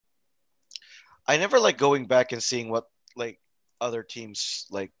I never like going back and seeing what like other teams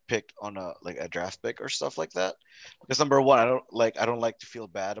like picked on a draft pick or stuff like that. Because number one, I don't like to feel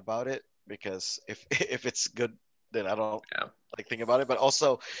bad about it because if if it's good, then I don't like think about it. But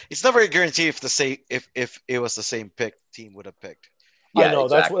also, it's never a guarantee if the same if it was the same pick team would have picked. Yeah, I know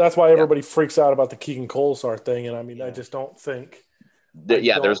exactly. That's why everybody freaks out about the Keegan Colesar thing, and I mean, I just don't think.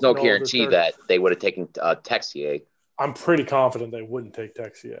 There's no guarantee that they would have taken Texier. I'm pretty confident they wouldn't take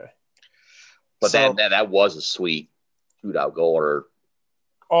Texier. But that was a sweet shootout goal,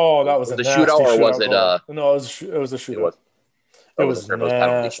 or that was a shootout, or was it? No, it was a shootout. It was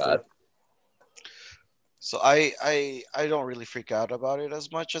nasty. So I don't really freak out about it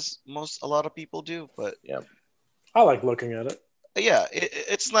as much as a lot of people do, but I like looking at it. Yeah,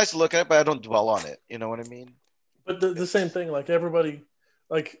 it's nice to look at it, but I don't dwell on it. You know what I mean? But the same thing, like everybody,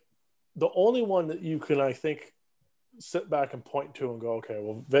 like the only one that you can, I think, sit back and point to and go, okay,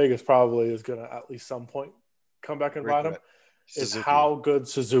 well, Vegas probably is going to at least some point come back and bite him, is how good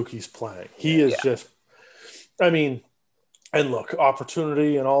Suzuki's playing. He is just, I mean, and look,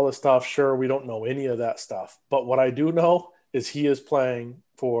 opportunity and all this stuff, sure, we don't know any of that stuff. But what I do know is he is playing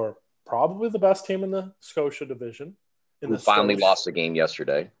for probably the best team in the Scotia division. Who finally lost the game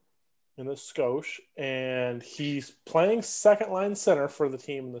yesterday. In the Scotia, and he's playing second line center for the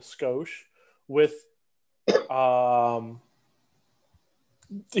team in the Scotia with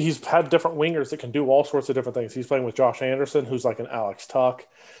he's had different wingers that can do all sorts of different things. He's playing with Josh Anderson, who's like an Alex Tuck,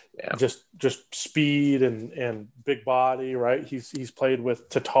 just speed and big body, right? He's played with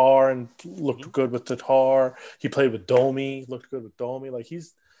Tatar and looked good with Tatar. He played with Domi, looked good with Domi. Like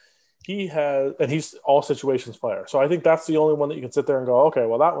he's all situations player. So I think that's the only one that you can sit there and go, okay,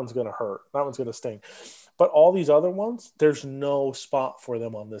 well, that one's going to hurt. That one's going to sting. But all these other ones, there's no spot for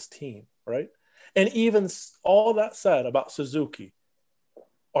them on this team, right? And even all that said about Suzuki,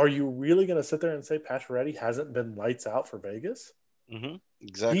 are you really going to sit there and say Pacioretty hasn't been lights out for Vegas? Mm-hmm.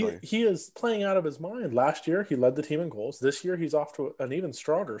 Exactly. He is playing out of his mind. Last year, he led the team in goals. This year, he's off to an even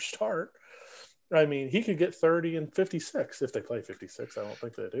stronger start. I mean, he could get 30 and 56 if they play 56. I don't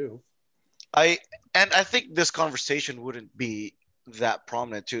think they do. I think this conversation wouldn't be that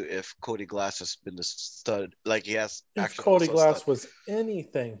prominent too if Cody Glass has been the stud. Like he has. If Cody Glass was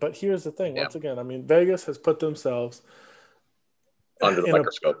anything, but here's the thing. Once again, I mean, Vegas has put themselves under the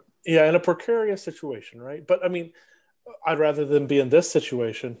microscope. In a precarious situation, right? But I mean, I'd rather them be in this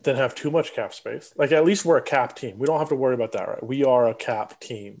situation than have too much cap space. Like at least we're a cap team. We don't have to worry about that, right? We are a cap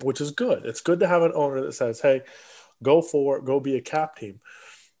team, which is good. It's good to have an owner that says, "Hey, go for it. Go be a cap team."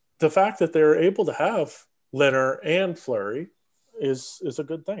 The fact that they're able to have Leonard and Fleury is a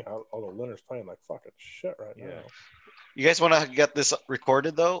good thing. Although Leonard's playing like fucking shit right now. You guys want to get this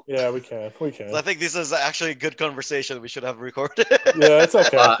recorded though? Yeah, we can. I think this is actually a good conversation. We should have recorded. Yeah, it's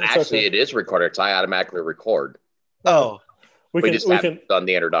okay. It is recorded. It's I automatically record. Oh, we just haven't done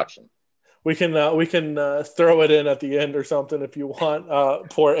the introduction. We can throw it in at the end or something if you want.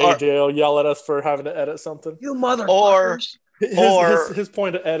 Poor AJ will yell at us for having to edit something. You motherfuckers. His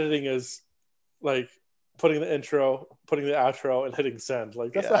point of editing is like putting the intro, putting the outro, and hitting send.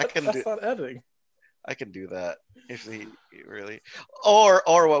 Like that's not editing. I can do that if he really. Or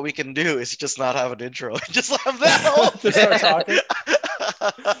what we can do is just not have an intro. Just have that. Just start talking.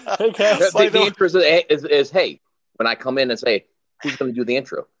 Hey, Cass. The intro is hey. When I come in and say, who's going to do the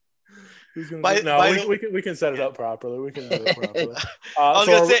intro? We can set it up properly. We can do it properly.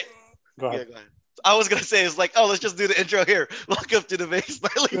 I was gonna say it's like, let's just do the intro here. Welcome to the Vegas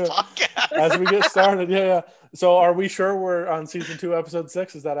Nightly Podcast. As we get started, yeah. So, are we sure we're on season 2, episode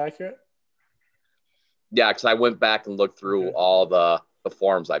 6? Is that accurate? Yeah, because I went back and looked through all the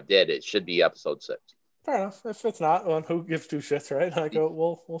forums I did. It should be episode 6. Fair enough. If it's not, well, who gives two shits, right? I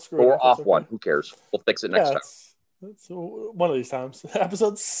go, we'll screw it. Or we're off one. Who cares? We'll fix it next time. It's one of these times.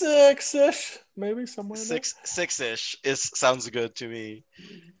 Episode 6-ish, maybe somewhere. Six-ish sounds good to me.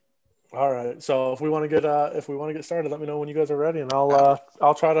 All right. So if we want to get started, let me know when you guys are ready, and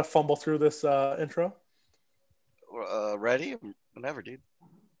I'll try to fumble through this intro. Ready? Whenever, dude.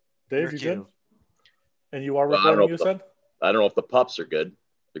 Dave, you good? And you are recording. You said? I don't know if the pups are good.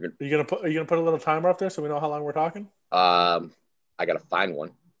 Are you gonna put a little timer up there so we know how long we're talking? I gotta find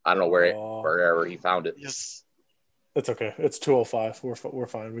one. I don't know wherever he found it. Yes. It's okay. It's 2:05. We're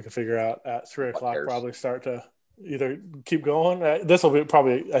fine. We can figure out at 3:00 probably start to either keep going. This will be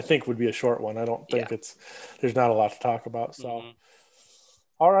probably, I think, would be a short one. I don't think there's not a lot to talk about. So,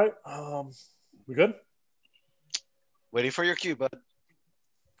 All right. We good? Waiting for your cue, bud.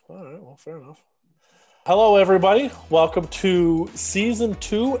 All right. Well, fair enough. Hello, everybody. Welcome to Season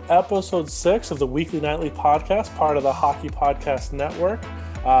 2, Episode 6 of the Weekly Nightly Podcast, part of the Hockey Podcast Network.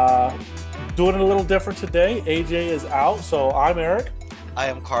 Doing it a little different today. AJ is out, so I'm Eric. I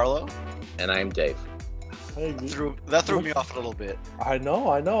am Carlo. And I am Dave. Hey, That threw me off a little bit. I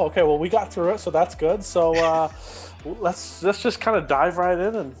know. Okay, well, we got through it, so that's good. So let's just kind of dive right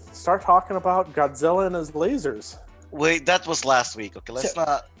in and start talking about Godzilla and his lasers. Wait, that was last week. Okay, let's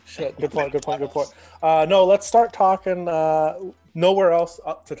not. Shit. Good point. No, let's start talking. Nowhere else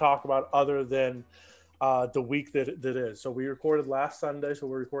to talk about other than the week that is. So we recorded last Sunday, so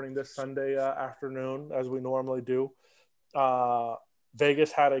we're recording this Sunday afternoon as we normally do.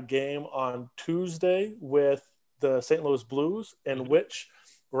 Vegas had a game on Tuesday with the St. Louis Blues, in which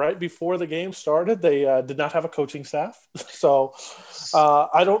right before the game started, they did not have a coaching staff. So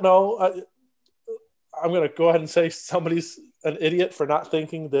I don't know. I'm going to go ahead and say somebody's an idiot for not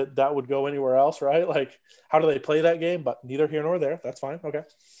thinking that would go anywhere else, right? Like, how do they play that game? But neither here nor there. That's fine. Okay.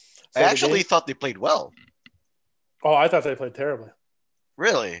 So I actually thought they played well. Oh, I thought they played terribly.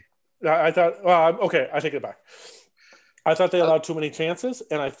 Really? I thought, well, okay, I take it back. I thought they allowed too many chances,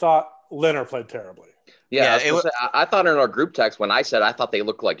 and I thought Leonard played terribly. Yeah, I thought in our group text when I said I thought they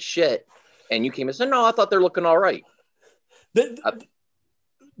looked like shit, and you came and said, no, I thought they're looking all right.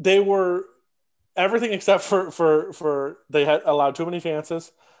 They were everything except for they had allowed too many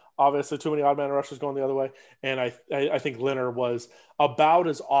chances. Obviously, too many odd man rushes going the other way, and I think Leonard was about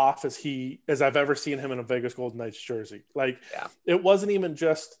as off as I've ever seen him in a Vegas Golden Knights jersey. Like, It wasn't even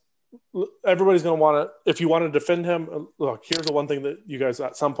just. Everybody's going to want to, if you want to defend him, look, here's the one thing that you guys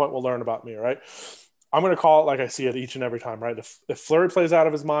at some point will learn about me, right? I'm going to call it like I see it each and every time, right? If Fleury plays out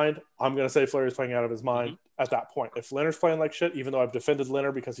of his mind, I'm going to say Fleury's playing out of his mind at that point. If Leonard's playing like shit, even though I've defended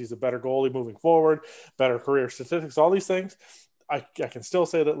Leonard because he's a better goalie moving forward, better career statistics, all these things, I can still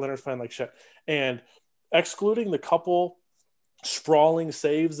say that Leonard's playing like shit. And excluding the couple sprawling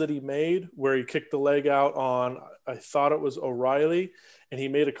saves that he made where he kicked the leg out on, I thought it was O'Reilly, and he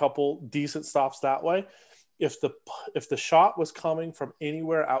made a couple decent stops that way. If the shot was coming from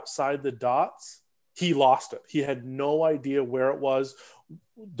anywhere outside the dots, he lost it. He had no idea where it was,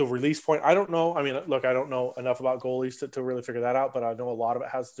 the release point. I don't know. I mean, look, I don't know enough about goalies to really figure that out, but I know a lot of it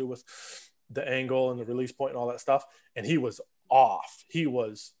has to do with the angle and the release point and all that stuff. And he was off.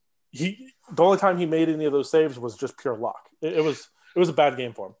 The only time he made any of those saves was just pure luck. It was a bad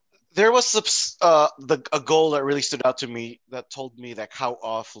game for him. There was a goal that really stood out to me that told me like how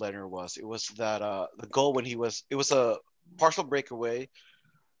off Leonard was. It was that the goal when it was a partial breakaway.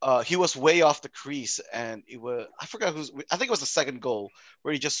 He was way off the crease, and I think it was the second goal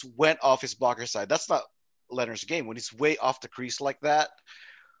where he just went off his blocker side. That's not Leonard's game. When he's way off the crease like that,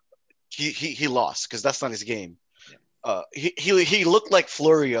 he lost because that's not his game. He looked like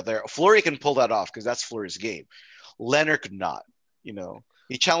Fleury there. Fleury can pull that off because that's Fleury's game. Leonard could not.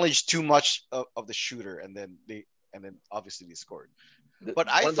 He challenged too much of the shooter, and then obviously they scored. But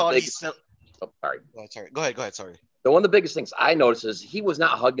I thought he said, "Oh, sorry. Oh, sorry. Go ahead. Sorry." One of the biggest things I noticed is he was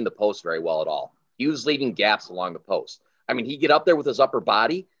not hugging the post very well at all. He was leaving gaps along the post. I mean, he'd get up there with his upper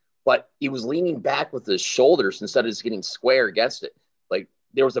body, but he was leaning back with his shoulders instead of just getting square against it. Like,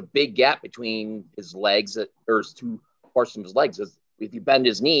 there was a big gap between his legs, or his two portions of his legs. If you bend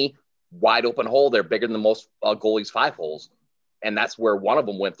his knee, wide open hole there, bigger than most goalies' 5 holes. And that's where one of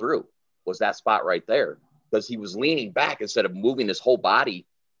them went through, was that spot right there, because he was leaning back instead of moving his whole body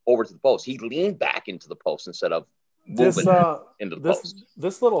over to the post. He leaned back into the post instead of moving into the post.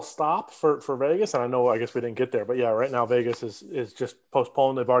 This little stop for Vegas, and I guess we didn't get there, but yeah, right now Vegas is just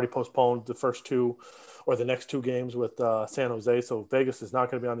postponed. They've already postponed the first 2 or the next 2 games with San Jose. So Vegas is not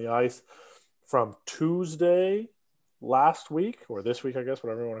going to be on the ice from Tuesday last week, or this week, I guess,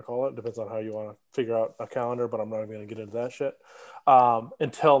 whatever you want to call it. Depends on how you want to figure out a calendar, but I'm not even going to get into that shit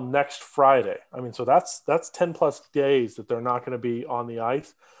until next Friday. I mean, so that's 10 plus days that they're not going to be on the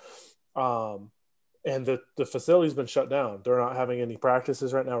ice. And the facility's been shut down. They're not having any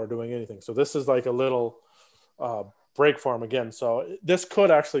practices right now or doing anything. So this is like a little break for them again. So this could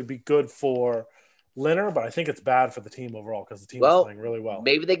actually be good for Leonard, but I think it's bad for the team overall because the team is playing really well.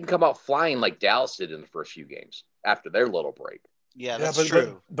 Maybe they can come out flying like Dallas did in the first few games after their little break. Yeah, that's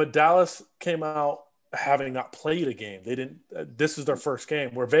true. But Dallas came out having not played a game. They didn't. This is their first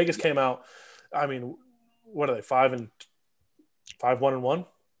game. Where Vegas came out. I mean, what are they? 5-1-1?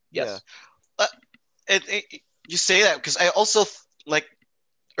 Yes. Yeah. You say that because I also like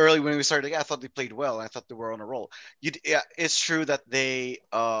early when we started. I thought they played well. And I thought they were on a roll. It's true that they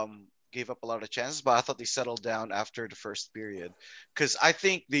gave up a lot of chances, but I thought they settled down after the first period because I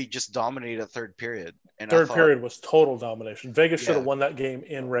think they just dominated the third period. And third period was total domination. Vegas should have won that game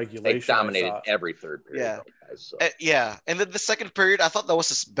in regulation. They dominated every third period. Yeah. Though, guys, so. Yeah. And then the second period, I thought that was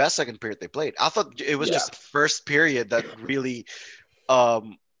the best second period they played. I thought it was just the first period that really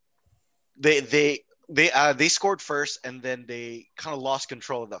They scored first, and then they kind of lost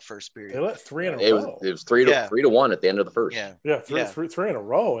control of that first They period. let three in a It row. was 3-1 at the end of the first. Yeah, three in a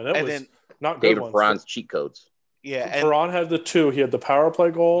row, and it was then not good David ones. Perron's cheat codes. Yeah, and Perron had the 2. He had the power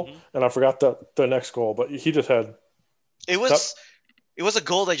play goal, and I forgot the next goal, but he just had. it was a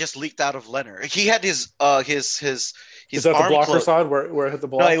goal that just leaked out of Leonard. He had his Is that the arm blocker closed. side where it hit the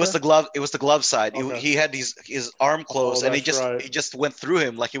No, blocker? it was the glove. It was the glove side. Okay. He had his arm closed, and he just went through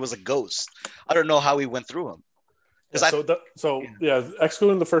him like he was a ghost. I don't know how he went through him.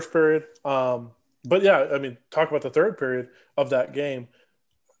 Excluding the first period, but yeah, I mean, talk about the third period of that game.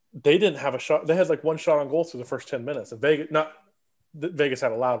 They didn't have a shot. They had like one shot on goal through the first 10 minutes. And Vegas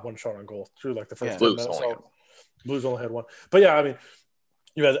had allowed one shot on goal through like the first 10 minutes. Blues only had one. But yeah, I mean,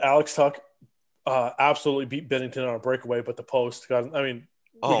 you had Alex Tuck absolutely beat Bennington on a breakaway, but the post got. I mean,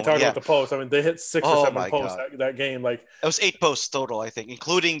 we can talk about the post. I mean, they hit 6 or 7 posts that game. Like it was 8 posts total, I think,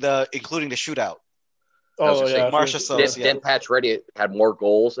 including the shootout. Oh yeah, Marsha Didn't Pacioretty had more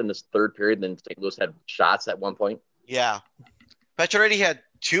goals in this third period than St. Louis had shots at one point? Yeah, Pacioretty had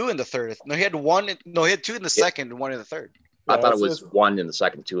 2 in the third. No, he had 1. No, he had 2 in the second and 1 in the third. I thought it was 1 in the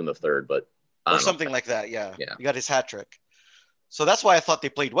second, 2 in the third, but or something like that. Yeah, he got his hat trick. So that's why I thought they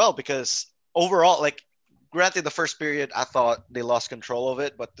played well, because overall, like, granted, the first period I thought they lost control of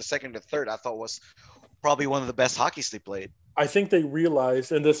it, but the second and third I thought was probably one of the best hockeys they played. I think they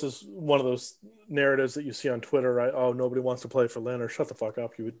realized, and this is one of those narratives that you see on Twitter, right? Oh, nobody wants to play for Leonard. Shut the fuck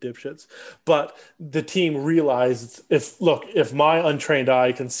up, you dipshits. But the team realized, if my untrained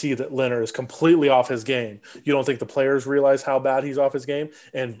eye can see that Leonard is completely off his game, you don't think the players realize how bad he's off his game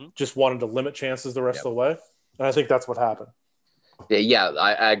and just wanted to limit chances the rest of the way? And I think that's what happened. Yeah,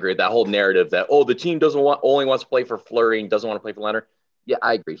 I agree. That whole narrative that, the team only wants to play for Fleury and doesn't want to play for Leonard. Yeah,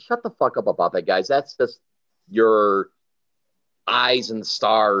 I agree. Shut the fuck up about that, guys. That's just your eyes and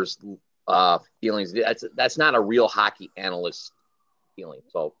stars feelings. That's not a real hockey analyst feeling.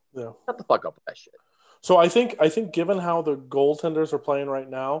 So shut the fuck up with that shit. So I think given how the goaltenders are playing right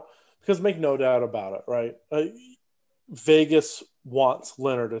now, because make no doubt about it, right? Vegas wants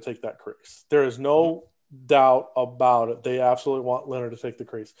Leonard to take that crease. There is no doubt about it. They absolutely want Leonard to take the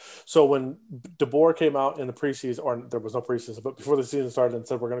crease. So when DeBoer came out in the preseason, or there was no preseason, but before the season started and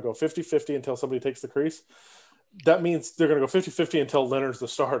said, we're going to go 50-50 until somebody takes the crease, that means they're going to go 50-50 until Leonard's the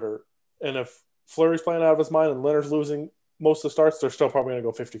starter. And if Fleury's playing out of his mind and Leonard's losing most of the starts, they're still probably going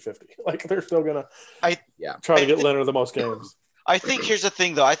to go 50-50. Like, they're still going to try to get Leonard the most games. I think here's the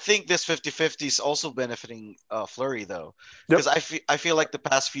thing, though. I think this 50-50 is also benefiting Fleury, though. Because I feel like the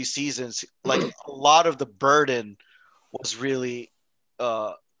past few seasons, like, a lot of the burden was really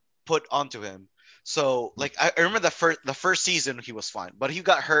put onto him. So, like, I remember the first season he was fine, but he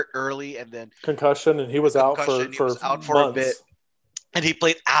got hurt early, and then concussion, and he was out for a bit, and he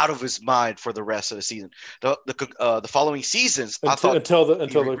played out of his mind for the rest of the season. The following seasons, until the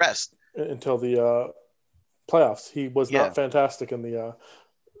playoffs, he was not fantastic in the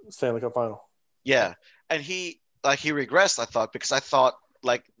Stanley Cup final. Yeah, and he regressed, I thought, because I thought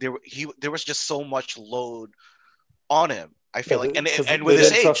like there was just so much load on him. I feel like, and with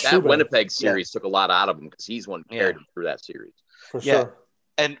his age, that Winnipeg series took a lot out of him because he's one who carried him through that series. For sure.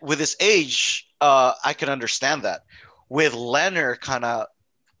 And with his age, I can understand that. With Leonard kind of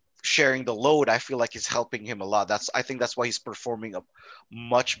sharing the load, I feel like it's helping him a lot. I think that's why he's performing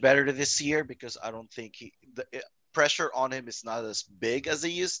much better this year, because I don't think the pressure on him is not as big as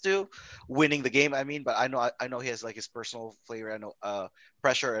he used to winning the game. I mean, but I know he has like his personal flavor. I know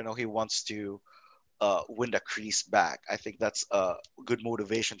pressure. I know he wants to win the crease back. I think that's a good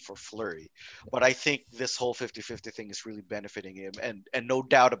motivation for Fleury. But I think this whole 50-50 thing is really benefiting him, and no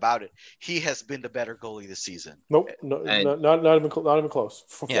doubt about it, he has been the better goalie this season. Nope, not even close.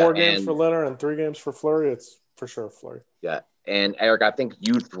 4 games for Leonard and 3 games for Fleury. It's for sure Fleury. Yeah, and Eric, I think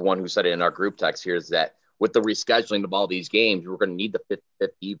you're the one who said it in our group text here, is that with the rescheduling of all these games, we're going to need the 50-50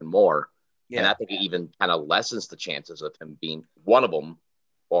 even more. Yeah. And I think it even kind of lessens the chances of him being one of them,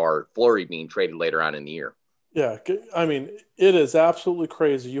 or Fleury being traded later on in the year. Yeah, I mean, it is absolutely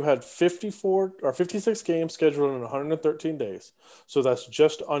crazy. You had 54 or 56 games scheduled in 113 days. So that's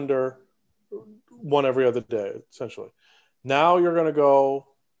just under one every other day, essentially. Now you're going to go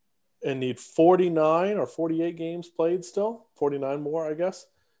and need 49 or 48 games played still, 49 more, I guess,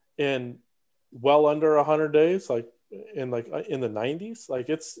 in well under 100 days, like in the 90s. Like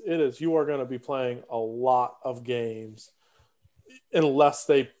it is, you are going to be playing a lot of games unless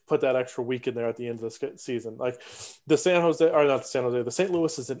they put that extra week in there at the end of the season. Like the St.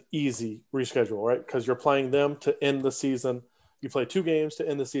 Louis is an easy reschedule, right? Because you're playing them to end the season. You play 2 games to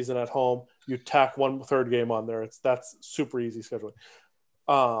end the season at home. You tack 1/3 game on there. That's super easy scheduling.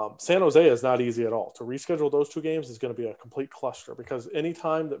 San Jose is not easy at all. To reschedule those two games is going to be a complete cluster because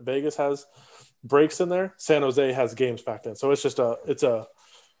anytime that Vegas has breaks in there, San Jose has games packed in. So it's not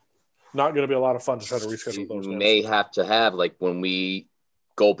going to be a lot of fun to try to reschedule those games. May have to have, like, when we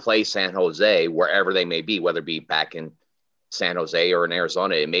go play San Jose, wherever they may be, whether it be back in San Jose or in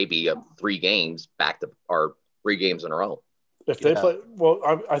Arizona, it may be 3 games or 3 games in a row. If they play,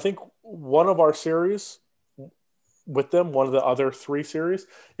 well, I think one of our series with them, one of the other 3 series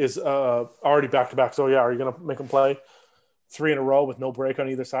is already back to back. So yeah, are you going to make them play 3 in a row with no break on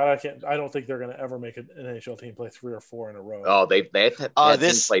either side? I don't think they're going to ever make an NHL team play 3 or 4 in a row. Oh, they've had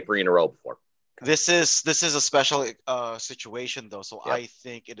teams play 3 in a row before. This is a special situation though, so I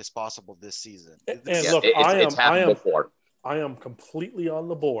think it is possible this season. And look, it's happened before. I am completely on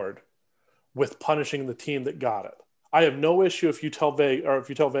the board with punishing the team that got it. I have no issue if you tell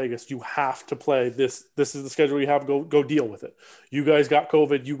Vegas you have to play this. This is the schedule you have. Go deal with it. You guys got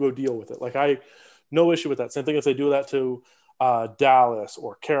COVID. You go deal with it. Like no issue with that. Same thing if they do that to Dallas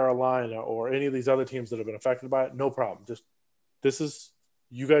or Carolina or any of these other teams that have been affected by it. No problem.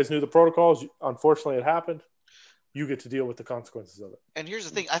 You guys knew the protocols. Unfortunately, it happened. You get to deal with the consequences of it. And here's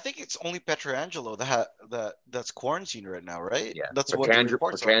the thing: I think it's only Pietrangelo that's quarantined right now, right? Yeah, that's what the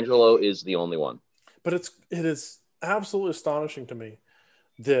reports are. Pietrangelo is the only one. But it is absolutely astonishing to me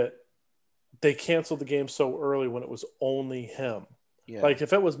that they canceled the game so early when it was only him. Yeah. Like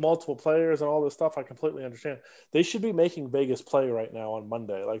if it was multiple players and all this stuff, I completely understand. They should be making Vegas play right now on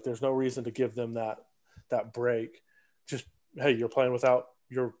Monday. Like there's no reason to give them that break. Just hey, you're playing without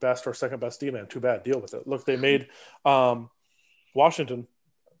your best or second best D-man. Too bad. Deal with it. Look, they made Washington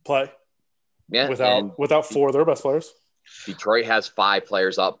play without 4 of their best players. Detroit has 5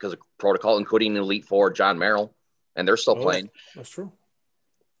 players up because of protocol, including the Elite Four, John Merrill, and they're still playing. That's true.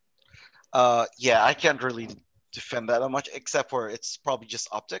 Yeah, I can't really defend that much, except for it's probably just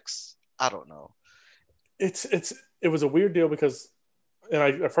optics. I don't know. It was a weird deal because, and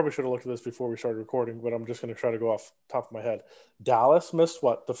I probably should have looked at this before we started recording, but I'm just going to try to go off the top of my head. Dallas missed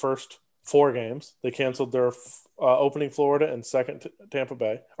the first 4 games. They canceled their opening Florida and second Tampa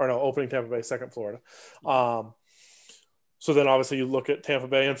Bay, or no, opening Tampa Bay, second Florida. So then obviously you look at Tampa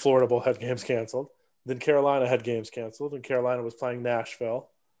Bay and Florida both had games canceled. Then Carolina had games canceled, and Carolina was playing Nashville.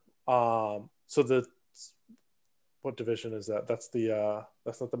 So what division is that? That's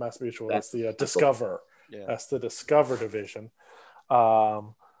not the Mass Mutual. That's the Discover. Yeah. That's the Discover division.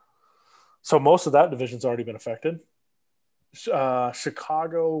 So most of that division's already been affected.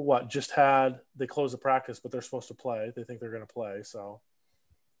 Chicago, they closed the practice, but they're supposed to play. They think they're going to play. So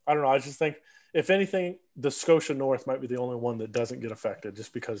I don't know. I just think, if anything, the Scotia North might be the only one that doesn't get affected,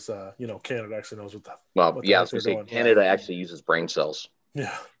 just because Canada actually knows what I was going to say Canada actually uses brain cells.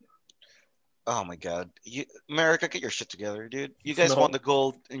 Yeah. Oh my God, America, get your shit together, dude. You guys won the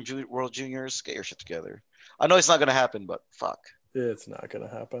gold in World Juniors. Get your shit together. I know it's not going to happen, but fuck, it's not going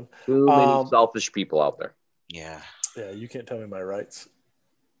to happen. Too many selfish people out there. Yeah. Yeah, you can't tell me my rights.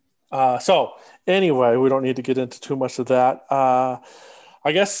 So anyway, we don't need to get into too much of that.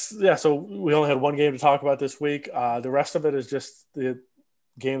 I guess, yeah, so we only had 1 game to talk about this week. The rest of it is just the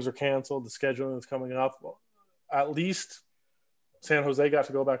games are canceled. The scheduling is coming up. At least San Jose got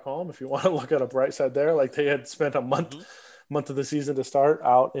to go back home, if you want to look at a bright side there. Like they had spent a month of the season to start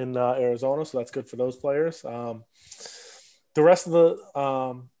out in Arizona, so that's good for those players. The rest of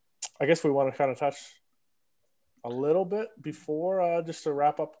I guess we want to kind of touch a little bit before, just to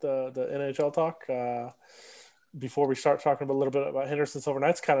wrap up the NHL talk. Before we start talking a little bit about Henderson Silver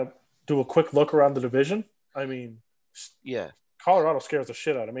Knights, kind of do a quick look around the division. I mean, yeah, Colorado scares the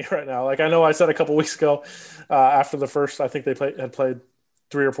shit out of me right now. Like I know I said a couple weeks ago, after the first, I think they had played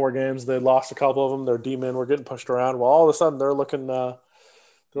 3 or 4 games. They lost a couple of them. Their D-men were getting pushed around. Well, all of a sudden they're looking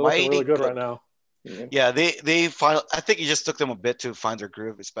really good right now. Yeah, they finally. I think it just took them a bit to find their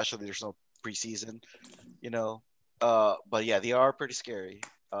groove, especially there's no preseason, But yeah, they are pretty scary.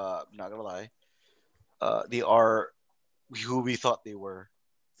 Not gonna lie. They are who we thought they were.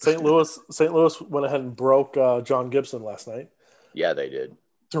 St. Louis went ahead and broke John Gibson last night. Yeah, they did.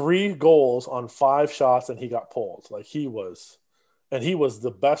 3 goals on 5 shots, and he got pulled. Like he was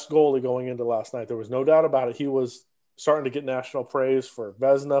the best goalie going into last night. There was no doubt about it. He was starting to get national praise for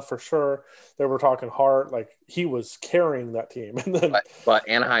Vezina for sure. They were talking Hart. Like he was carrying that team. And then, but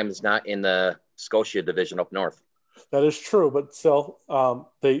Anaheim is not in the Scotia division up north. That is true, but still,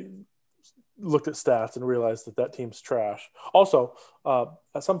 they looked at stats and realized that team's trash. Also,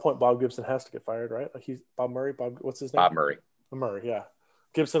 at some point, Bob Gibson has to get fired, right? Like he's Bob Murray. What's his name? Bob Murray. Murray, yeah.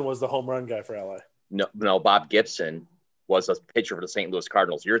 Gibson was the home run guy for LA. No, Bob Gibson was a pitcher for the St. Louis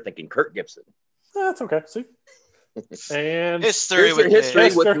Cardinals. You're thinking Kurt Gibson. That's okay. See, And history with history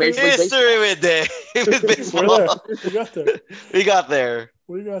Dave. with Major League Baseball. History with Dave. With baseball. We got there. We got there.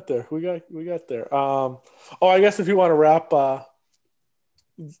 We got there. We got there. I guess if you want to wrap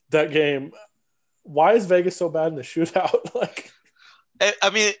that game, why is Vegas so bad in the shootout? Like, I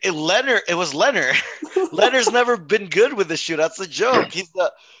mean, it was Leonard. Leonard's never been good with the shoot. That's a joke.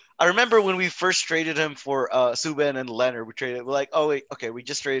 I remember when we first traded him for Subban and Leonard. We're like, oh wait, okay, we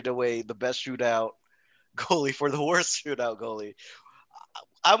just traded away the best shootout goalie for the worst shootout goalie.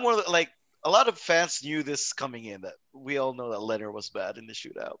 I'm one of the, like, a lot of fans knew this coming in, that we all know that Leonard was bad in the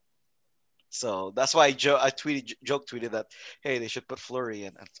shootout. So that's why joke tweeted that, hey, they should put Fleury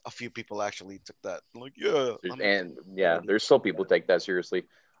in. And a few people actually took that. I'm like, yeah. There's still people take that seriously.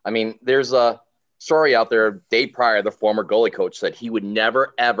 I mean, there's a story out there. Dave Pryor, the former goalie coach, said he would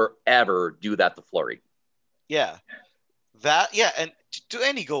never, ever, ever do that to Fleury. Yeah. And to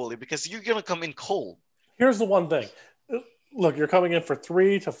any goalie, because you're going to come in cold. Here's the one thing. Look, you're coming in for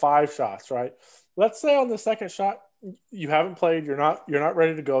 3 to 5 shots, right? Let's say on the second shot, you haven't played, you're not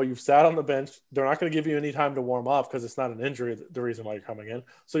ready to go, you've sat on the bench, they're not going to give you any time to warm up because it's not an injury, the reason why you're coming in.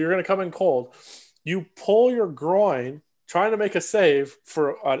 So you're going to come in cold. You pull your groin trying to make a save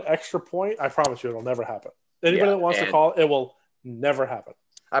for an extra point. I promise you it'll never happen. Anybody that wants to call it will never happen.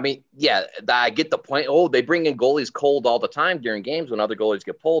 I mean, yeah, I get the point. Oh, they bring in goalies cold all the time during games when other goalies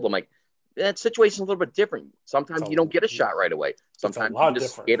get pulled. I'm like, that situation's a little bit different. Sometimes you don't get a shot right away. Sometimes you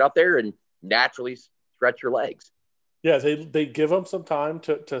just get out there and naturally stretch your legs. Yeah, they give them some time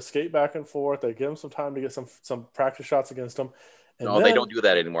to skate back and forth. They give them some time to get some practice shots against them. And they don't do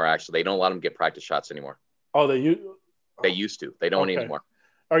that anymore, actually. They don't let them get practice shots anymore. Oh, they used to. They don't anymore.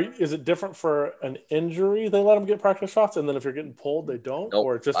 Is it different for an injury? They let them get practice shots, and then if you're getting pulled, they don't? Nope.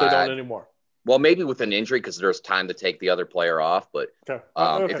 Or just they don't anymore? Well, maybe with an injury because there's time to take the other player off. But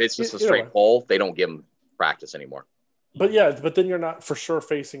okay. If it's just a straight pull, they don't give them practice anymore. But then you're not for sure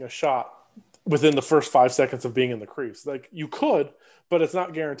facing a shot within the first 5 seconds of being in the crease. Like, you could, but it's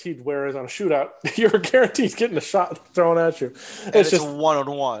not guaranteed. Whereas on a shootout, you're guaranteed getting a shot thrown at you. It's just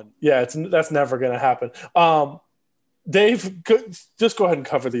one-on-one. Yeah, that's never going to happen. Dave, just go ahead and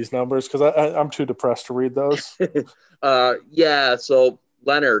cover these numbers because I'm too depressed to read those. So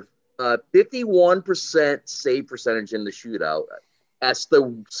Leonard, 51% save percentage in the shootout. That's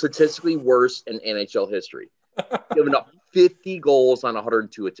the statistically worst in NHL history. Giving up 50 goals on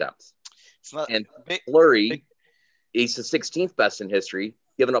 102 attempts. Fleury, he's the 16th best in history,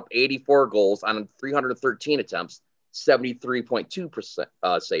 giving up 84 goals on 313 attempts,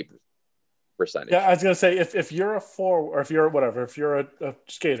 73.2% save percentage. Yeah, I was gonna say if you're a forward or if you're a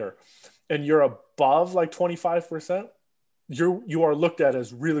skater and you're above like 25%, you are looked at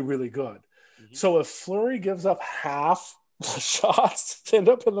as really, really good. Mm-hmm. So if Fleury gives up half the shots to end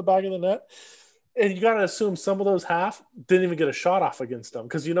up in the back of the net, and you got to assume some of those half didn't even get a shot off against them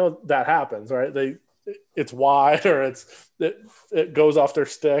because that happens, right? It's wide or it goes off their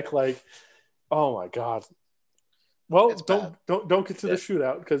stick. Like, oh my God. Well, don't get to the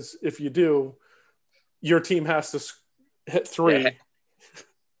shootout because if you do, your team has to hit 3.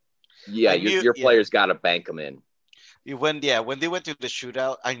 Yeah, your players got to bank them in. When they went to the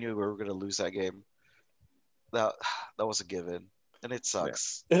shootout, I knew we were going to lose that game. That was a given. And it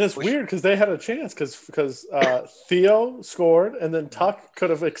sucks. And it's weird because they had a chance because Theo scored and then Tuck could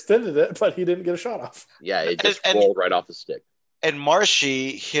have extended it, but he didn't get a shot off. Yeah, it just rolled right off the stick. And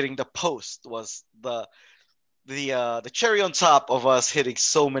Marshy hitting the post was the cherry on top of us hitting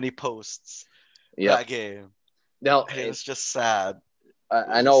so many posts that game. Now it was just sad.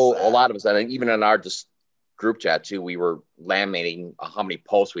 I know a lot of us, and even in our just group chat too, we were laminating how many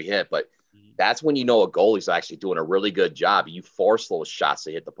posts we hit, but that's when you know a goalie's actually doing a really good job. You force those shots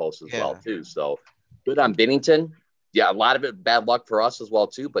to hit the post as well, too. So good on Binnington. Yeah, a lot of it bad luck for us as well,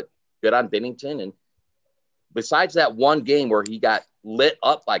 too, but good on Binnington. And besides that one game where he got lit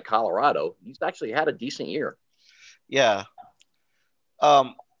up by Colorado, he's actually had a decent year. Yeah.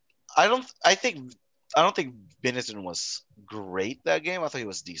 I don't think Binnington was great that game. I thought he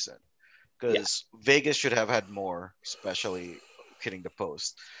was decent because Vegas should have had more, especially hitting the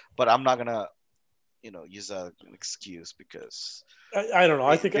post. But I'm not gonna, use that as an excuse because I don't know.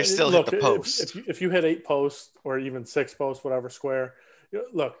 I think you still hit the post. If you hit 8 posts or even 6 posts, whatever square,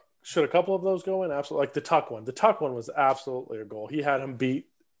 look, should a couple of those go in? Absolutely. Like the Tuck one. The Tuck one was absolutely a goal. He had him beat,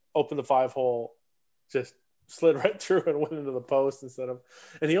 open the 5-hole, just slid right through and went into the post and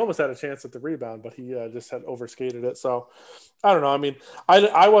he almost had a chance at the rebound, but he just had overskated it. So I don't know. I mean,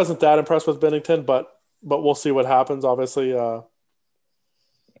 I wasn't that impressed with Binnington, but we'll see what happens. Obviously, a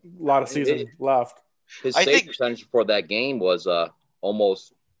lot of season left. His save percentage for that game was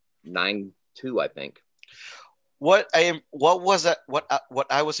almost 9-2, I think. what I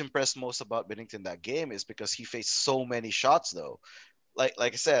was impressed most about Bennington that game is because he faced so many shots though. Like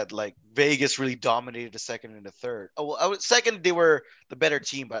I said, like Vegas really dominated the second and the third. Oh well, second they were the better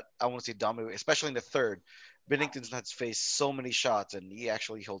team, but I want to say dominated, especially in the third. Bennington's has faced so many shots, and he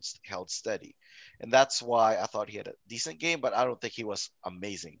actually held steady, and that's why I thought he had a decent game. But I don't think he was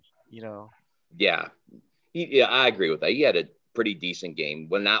amazing. You know. Yeah, yeah, I agree with that. He had a pretty decent game,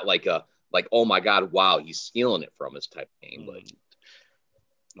 but not like oh my god, wow, he's stealing it from his type of game. But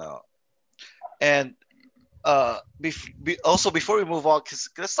no, and also before we move on, because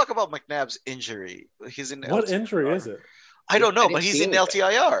let's talk about McNabb's injury. He's in what LTIR. injury is it? I don't know, but he's in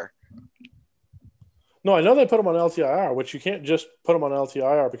LTIR. No, I know they put him on LTIR, which you can't just put him on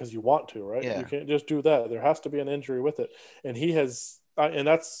LTIR because you want to, right? Yeah. You can't just do that. There has to be an injury with it, and he has, and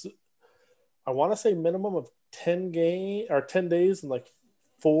that's, I want to say minimum of 10 days and like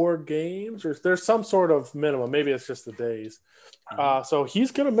 4 games, or there's some sort of minimum. Maybe it's just the days. So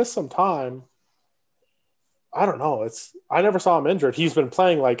he's gonna miss some time. I don't know. I never saw him injured. He's been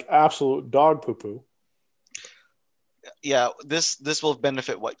playing like absolute dog poo poo. Yeah, this will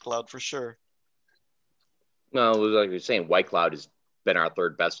benefit White Cloud for sure. No, like you're saying, White Cloud has been our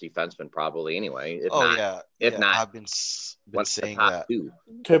third best defenseman probably anyway. If not, I've been saying that.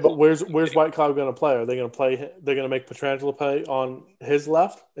 Okay, but where's White Cloud going to play? Are they going to play? They're going to make Pietrangelo play on his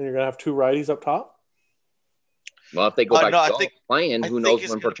left, and you're going to have 2 righties up top. Well, if they go back to playing, who knows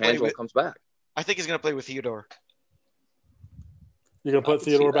when Pietrangelo comes back? I think he's going to play with Theodore. You're going to put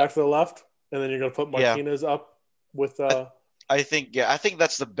Theodore back to the left, and then you're going to put Martinez up with. I think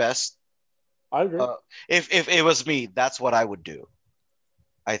that's the best. I agree. If it was me, that's what I would do.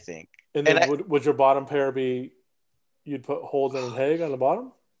 I think. And then would your bottom pair be? You'd put Holden and Haig on the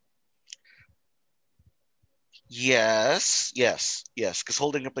bottom. Yes. Because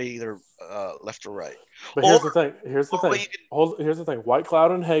Holden can play either left or right. But here's the thing. White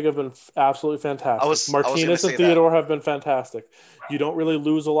Cloud and Haig have been absolutely fantastic. Martinez and Theodore have been fantastic. You don't really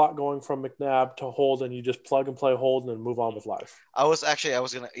lose a lot going from McNabb to Holden. You just plug and play Holden and move on with life. I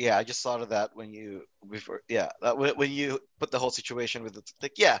just thought of that when you put the whole situation with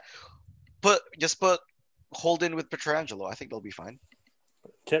put Holden with Pietrangelo. I think they'll be fine.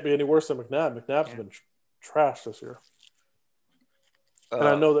 Can't be any worse than McNabb. McNabb's been trash this year. And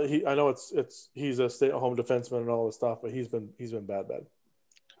I know that he's a stay-at-home defenseman and all this stuff, but he's been bad.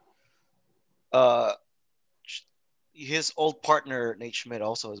 His old partner Nate Schmidt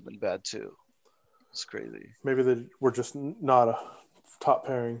also has been bad too. It's crazy. Maybe they were just not a top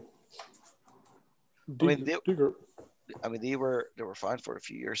pairing. They were fine for a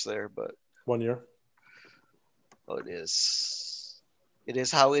few years there, but 1 year. Well, it is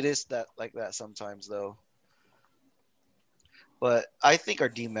how it is that sometimes though. But I think our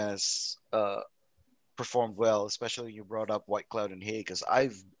D-man has performed well, especially when you brought up White Cloud and Hay, because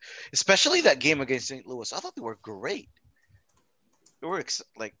especially that game against St. Louis, I thought they were great. They were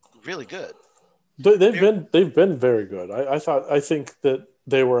really good. They've been very good. I think that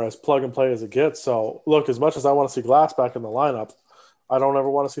they were as plug and play as it gets. So look, as much as I want to see Glass back in the lineup, I don't ever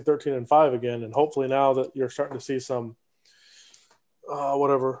want to see 13-5 again. And hopefully now that you're starting to see some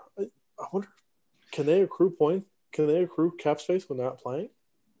whatever, I wonder, can they accrue points? Can they accrue cap space when they're not playing?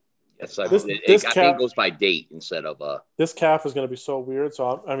 Yes, I think it goes by date instead of This cap is going to be so weird.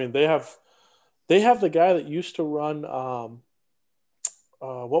 So I mean, they have the guy that used to run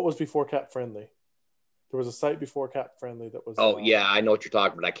what was before Cap Friendly. There was a site before Cap Friendly that was. Oh yeah, I know what you're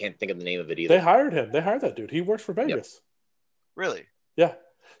talking about. I can't think of the name of it either. They hired him. They hired that dude. He works for Vegas. Yep. Really? Yeah.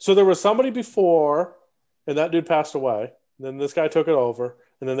 So there was somebody before, and that dude passed away. And then this guy took it over,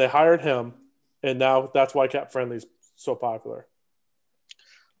 and then they hired him. And now that's why Cap Friendly is so popular.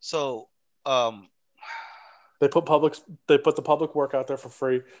 So, they put the public work out there for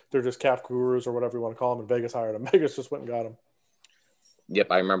free. They're just cap gurus or whatever you want to call them. And Vegas hired them. Vegas just went and got them. Yep,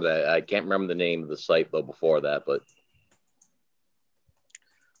 I remember that. I can't remember the name of the site though before that, but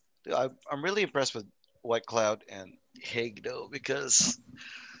I'm really impressed with White Cloud and Haig though, because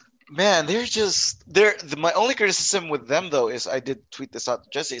man, my only criticism with them though is I did tweet this out to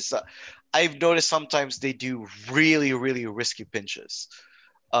Jesse. Is that I've noticed sometimes they do really, really risky pinches.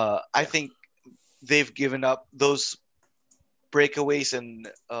 I think they've given up those breakaways and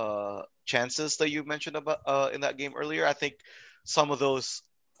chances that you mentioned about in that game earlier. I think some of those,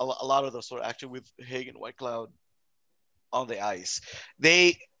 a lot of those were actually with Haig and White Cloud on the ice.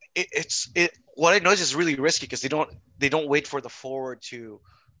 What I noticed is really risky because they don't wait for the forward to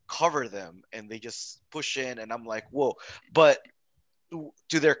cover them and they just push in, and I'm like, whoa. But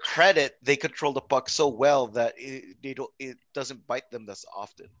to their credit, they control the puck so well that it doesn't bite them this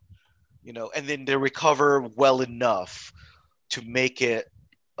often. and then they recover well enough to make it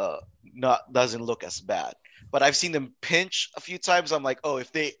not doesn't look as bad. But I've seen them pinch a few times. I'm like, oh,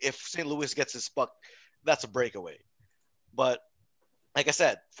 if St. Louis gets his puck, that's a breakaway. But like I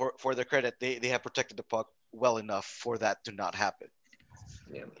said, for their credit, they have protected the puck well enough for that to not happen.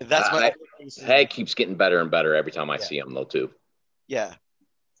 Yeah. That's Hag keeps getting better and better every time I see him, though, too. Yeah,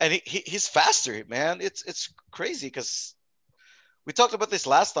 and he's faster, man. It's crazy because we talked about this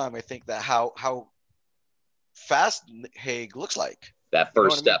last time. I think that how fast Haig looks like. That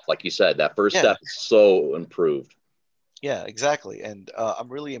first step, like you said, that first step is so improved. Yeah, exactly, and I'm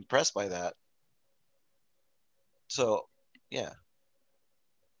really impressed by that. So, yeah.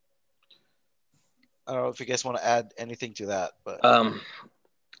 I don't know if you guys want to add anything to that, but I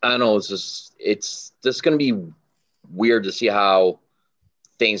don't know. It's just going to be weird to see how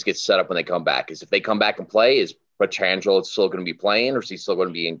things get set up when they come back. Because if they come back and play, is Petrangelo still going to be playing, or is he still going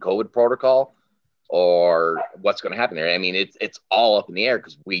to be in COVID protocol, or what's going to happen there? I mean, it's all up in the air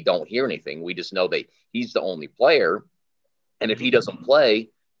because we don't hear anything. We just know that he's the only player, and if he doesn't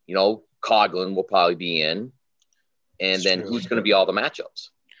play, Coughlin will probably be in, and then who's going to be all the matchups?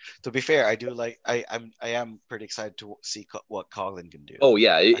 To be fair, I am pretty excited to see what Coughlin can do. Oh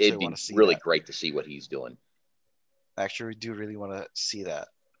yeah, it'd be really great to see what he's doing. I actually do really want to see that.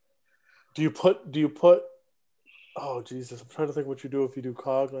 Do you put? Oh Jesus, I'm trying to think what you do if you do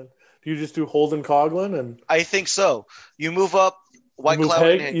Coughlin. Do you just do Holden Coughlin and? I think so. You move up White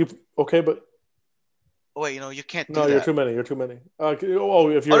Cloud. Okay, but. Oh, wait, you can't do that. No, you're too many. If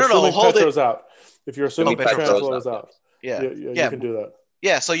you're assuming Petro's out. If you're assuming Petrangelo is out. Yeah, you can do that.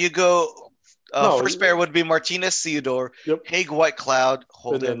 Yeah, so you go. First pair would be Martinez, Theodore, Haig, White Cloud,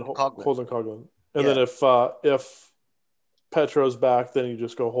 Holden, Coughlin. And then if Petro's back, then you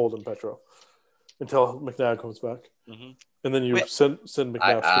just go Holden Petro until McNabb comes back, and then you send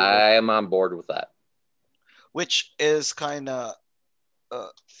McNabb. I am on board with that. Which is kind of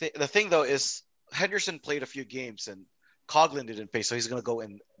the thing, though, is Henderson played a few games and Coughlin didn't play, so he's going to go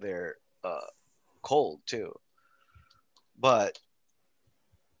in there cold too. But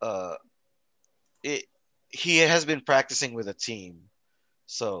he has been practicing with a team,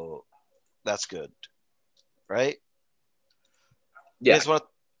 so that's good, right? Yeah.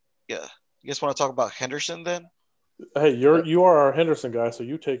 You guys want to talk about Henderson then? Hey, you are our Henderson guy, so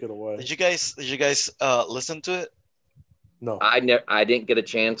you take it away. Did you guys listen to it? No, I didn't get a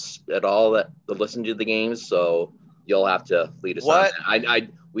chance at all to listen to the games, so you'll have to lead us on that.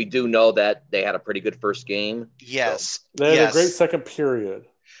 We do know that they had a pretty good first game. Yes, so. They had a great second period.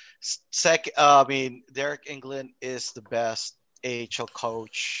 Derek England is the best AHL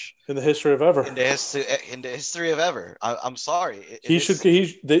coach in the history of ever. In the history of ever. I'm sorry. They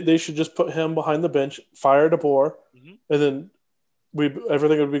should just put him behind the bench, fire DeBoer, and then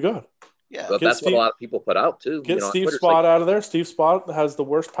everything would be good. Yeah, but that's what a lot of people put out too. Get Steve Spott out of there. Steve Spott has the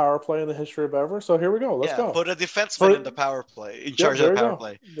worst power play in the history of ever. So here we go. Let's go. Put a defenseman in the power play, in charge of the power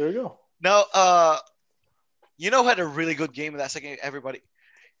play. There you go. Now, had a really good game in that second. Everybody,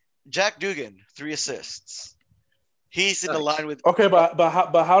 Jack Dugan, 3 assists. He's in the line with. Okay, but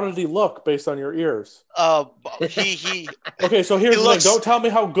how did he look based on your ears? He. Okay, so here's the thing. Don't tell me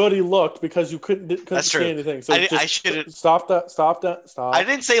how good he looked because you couldn't say anything. So I shouldn't. Stop that. I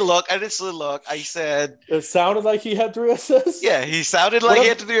didn't say look. I said it sounded like he had 3 assists. Yeah, he sounded like he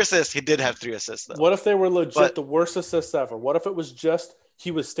had 3 assists. He did have 3 assists though. What if they were legit the worst assists ever? What if it was just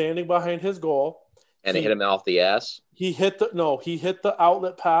he was standing behind his goal and it hit him off the ass? He hit the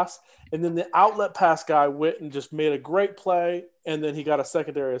outlet pass. And then the outlet pass guy went and just made a great play, and then he got a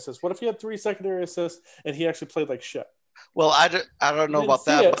secondary assist. What if he had 3 secondary assists and he actually played like shit? Well, I don't know about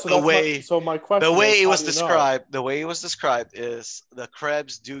that. But the way it was described is the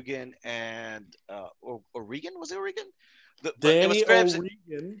Krebs, Dugan, and O'Regan. Was it O'Regan? Danny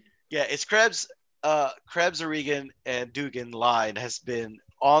O'Regan. Yeah, it's Krebs, O'Regan, and Dugan line has been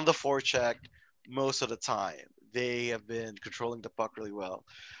on the forecheck most of the time. They have been controlling the puck really well.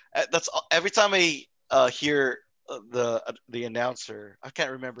 That's every time I hear the announcer. I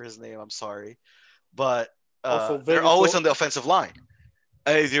can't remember his name. I'm sorry, but they're always on the offensive line.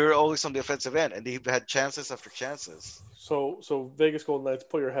 They're always on the offensive end, and they've had chances after chances. So Vegas Golden Knights,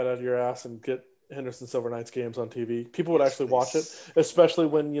 pull your head out of your ass and get Henderson Silver Knights games on TV. People would actually watch it, especially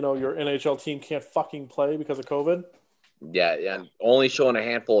when your NHL team can't fucking play because of COVID. Yeah, only showing a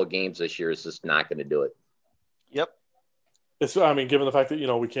handful of games this year is just not going to do it. Yep. Given the fact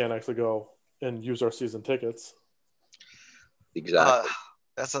that we can't actually go and use our season tickets. Exactly.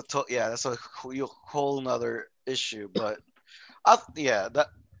 That's a whole nother issue. But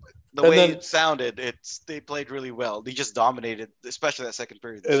the And way then- it sounded, they played really well. They just dominated, especially that second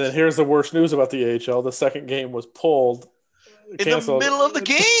period. And then here's the worst news about the AHL: the second game was pulled, in canceled. the middle of the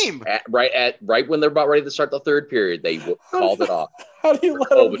game. Right when they're about ready to start the third period, they called it off. How do you let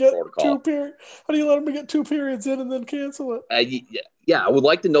COVID them get protocol. How do you let them get 2 periods in and then cancel it? Yeah, I would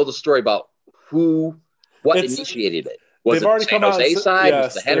like to know the story about what It's- initiated it. Was they've it already the San come out and Jose said- side? yes,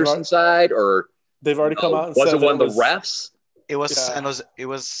 Was it the Henderson side? Or They've already come out and was said it one of that the refs? It was, Yeah. and it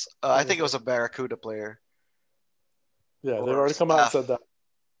was. I think it was a Barracuda player. Yeah, they've or already come out and staff. said that.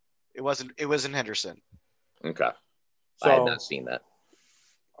 It wasn't. It was in Henderson. Okay, So, I had not seen that.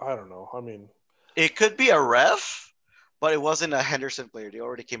 I don't know. I mean, It could be a ref, but it wasn't a Henderson player. They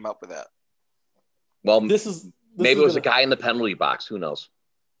already came up with that. Well, is maybe it was a gonna- guy in the penalty box. Who knows?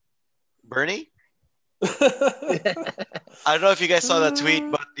 Bernie. I don't know if you guys saw that tweet,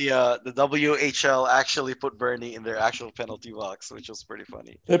 but the WHL actually put Bernie in their actual penalty box, which was pretty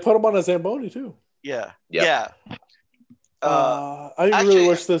funny. They put him on a Zamboni too. Yeah. Yep. Yeah. I actually- really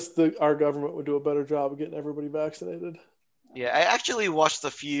wish our government would do a better job of getting everybody vaccinated. Yeah, I actually watched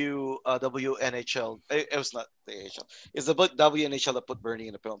a few WNHL. It was not the AHL. It's the WNHL that put Bernie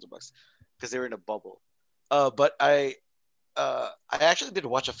in the penalty box because they were in a bubble. But I actually did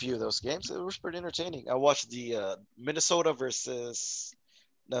watch a few of those games. It was pretty entertaining. I watched the Minnesota versus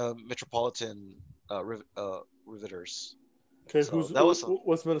the Metropolitan Riveters. Okay, So that was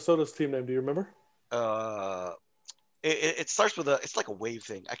what's Minnesota's team name? Do you remember? It starts with it's like a wave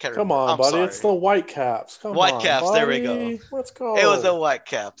thing. I can't Come remember. on, I'm buddy. sorry. It's the Whitecaps. Come on, Whitecaps, there we buddy. go. Let's go. It was the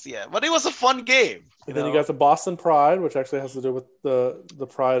Whitecaps, yeah, but it was a fun game. And then you got the Boston Pride, which actually has to do with the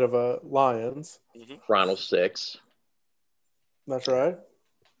pride of Lions. Toronto 6. That's right.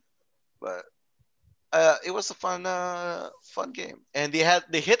 But it was a fun game, and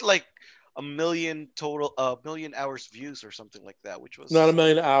they hit like a million hours views or something like that, which was Not a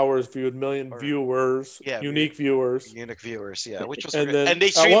million hours viewed, million Or- viewers, yeah, unique viewers. unique viewers, yeah, which was And great. then And they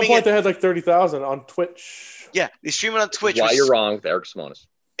at one streaming point it. they had like 30,000 on Twitch. Yeah, they stream it on Twitch. Why which- you're wrong with Eric Simonis.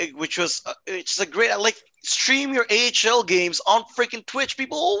 Which was it's a great. Like stream your AHL games on freaking Twitch.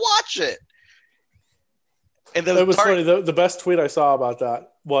 People will watch it. And It was funny. The best tweet I saw about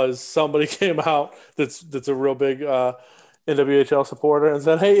that was somebody came out that's a real big NWHL supporter and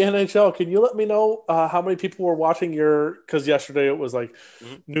said, "Hey NHL, can you let me know how many people were watching your?" Because yesterday it was like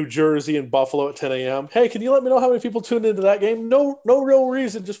New Jersey and Buffalo at 10 a.m. Hey, can you let me know how many people tuned into that game? No real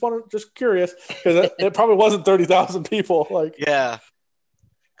reason. Just curious because it probably wasn't 30,000 people. Like Yeah.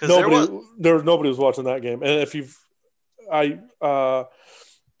 nobody was watching that game. And if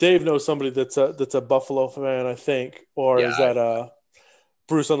Dave knows somebody that's a Buffalo fan, I think, or Yeah, is that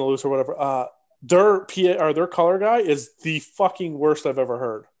Bruce on the Loose or whatever. Their color guy is the fucking worst I've ever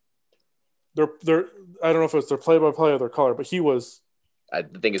heard. They're I don't know if it's their play-by-play or their color, but he was I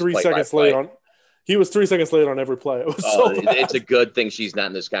think it's 3 seconds late on. He was 3 seconds late on every play. It was so bad. It's a good thing she's not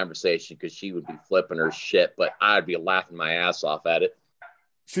in this conversation because she would be flipping her shit, but I'd be laughing my ass off at it.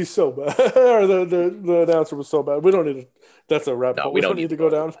 She's so bad. Or the announcer was so bad. We don't need to. That's a rabbit hole. We don't need to go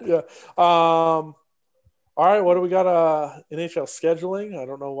down. Yeah. All right. What do we got? NHL scheduling. I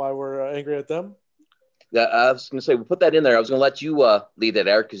don't know why we're angry at them. Yeah, I was going to say, we'll put that in there. I was going to let you lead that,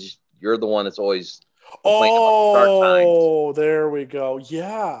 Eric, because you're the one that's always complaining about the start times. Oh, there we go.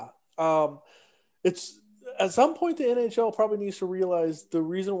 Yeah. It's at some point the NHL probably needs to realize the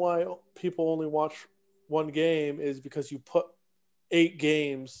reason why people only watch one game is because you put 8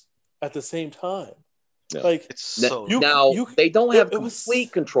 games at the same time. Yeah. Like It's so They don't have it was-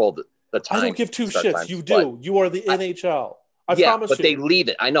 complete control of the time. I don't give two start shits. times, You but- do. You are the NHL. I yeah, promise but you. they leave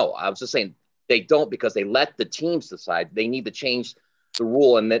it. I know. I was just saying they don't because they let the teams decide. They need to change the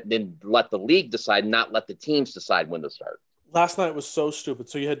rule and then let the league decide, not let the teams decide when to start. Last night was so stupid.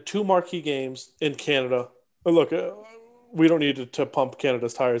 So you had 2 marquee games in Canada. Look, we don't need to pump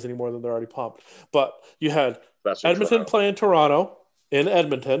Canada's tires any more than they're already pumped. But you had Especially Edmonton Toronto. playing Toronto in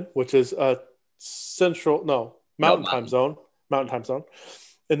Edmonton, which is a mountain time zone. Mountain time zone.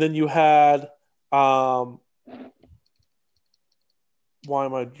 And then you had why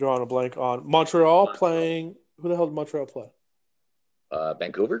am I drawing a blank on Montreal playing? Who the hell did Montreal play?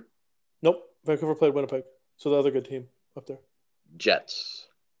 Vancouver? Nope. Vancouver played Winnipeg. So the other good team up there. Jets.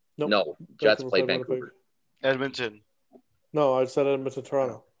 Nope. No, Jets Vancouver played played Vancouver. Winnipeg. Edmonton, No, I said Edmonton,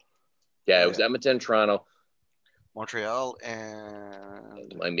 Toronto. Yeah, it was Edmonton, Toronto. Montreal,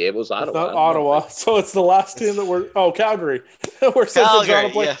 and Maybe it was It's Ottawa. not I don't know. Ottawa. So it's the last team that we're Calgary. We're drawing a Calgary.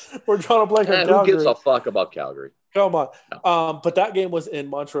 blank. Yes. We're drawing a blank on Who Calgary. gives a fuck about Calgary? Come on. But that game was in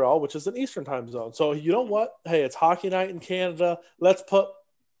Montreal, which is an Eastern time zone. So you know what? Hey, it's hockey night in Canada. Let's put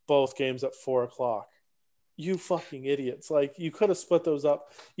both games at 4:00. You fucking idiots. Like, you could have split those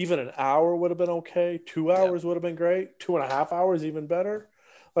up. Even an hour would have been okay. 2 hours would have been great. 2.5 hours, even better.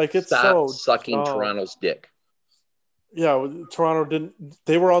 Like, it's Stop sucking Toronto's dick. Yeah, Toronto didn't.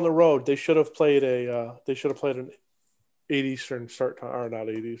 They were on the road. They should have played an 8 Eastern start time, or not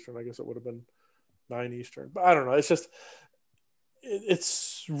 8 Eastern. I guess it would have been 9 Eastern. But I don't know. It's just,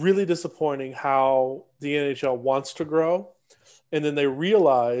 it's really disappointing how the NHL wants to grow, and then they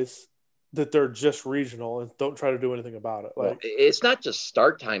realize that they're just regional and don't try to do anything about it. Like, well, it's not just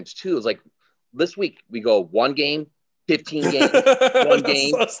start times too. It's like this week we go 1 game, 15 games, 1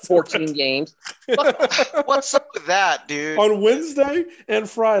 game, 14 games. What's up with that, dude? On Wednesday and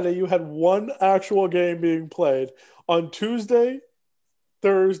Friday, you had 1 actual game being played. On Tuesday,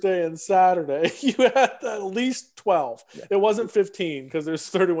 Thursday, and Saturday, you had at least 12. Yeah. It wasn't 15 because there's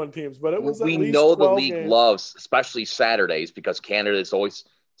 31 teams, but it was at least 12 We know the league games. loves, especially Saturdays, because Canada is always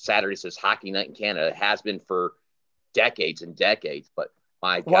 – Saturdays is hockey night in Canada. It has been for decades and decades, but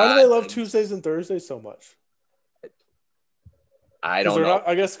my God. Why do they love Tuesdays and Thursdays so much? I don't know.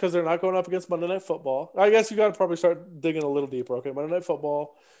 I guess because they're not going up against Monday Night Football. I guess you got to probably start digging a little deeper. Okay, Monday Night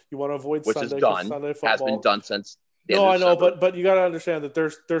Football, you want to avoid which Sunday. Is done. Sunday football has been done since the No, I end know, of December. but you got to understand that their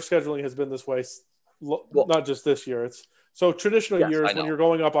scheduling has been this way, not just this year. It's so traditional years when you're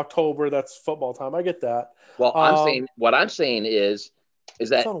going up October, that's football time. I get that. Well, what I'm saying is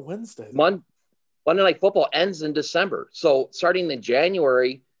that it's on Wednesday. Monday Night Football ends in December. So starting in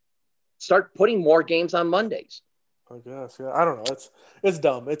January, start putting more games on Mondays. I guess, yeah. I don't know. It's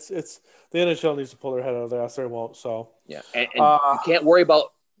dumb. It's the NHL needs to pull their head out of their ass. They won't. So yeah, and you can't worry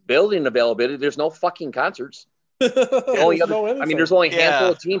about building availability. There's no fucking concerts. There's only a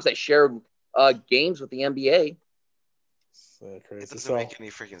handful of teams that share games with the NBA. It doesn't make any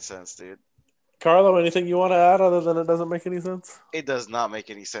freaking sense, dude. Carlo, anything you want to add other than it doesn't make any sense? It does not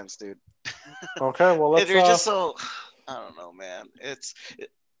make any sense, dude. Okay, well, let's... They're just so... I don't know, man.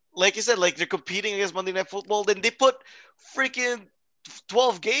 Like you said, like they're competing against Monday Night Football, then they put freaking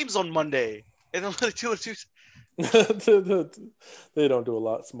 12 games on Monday. And then like 2 They don't do a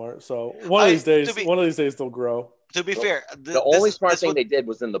lot smart. So one of these days they'll grow. To be fair, the only smart thing they did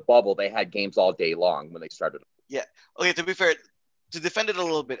was in the bubble. They had games all day long when they started. Yeah. Okay, to be fair, to defend it a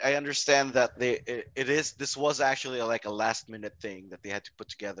little bit, I understand that this was actually like a last minute thing that they had to put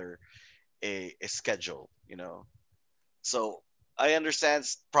together a schedule, you know. So I understand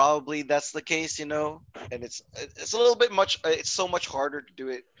probably that's the case, you know, and it's a little bit much. It's so much harder to do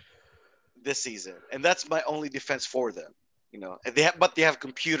it this season, and that's my only defense for them, you know. And they have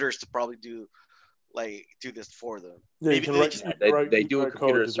computers to probably do this for them. Yeah, they do a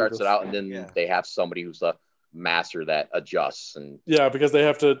computer that starts it out, and then they have somebody who's a master that adjusts. And because they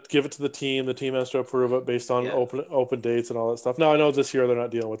have to give it to the team has to approve it based on open dates and all that stuff. Now I know this year they're not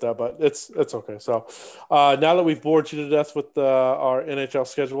dealing with that, but it's okay. So now that we've bored you to death with our NHL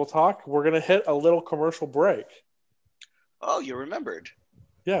schedule talk, we're gonna hit a little commercial break. Oh, you remembered?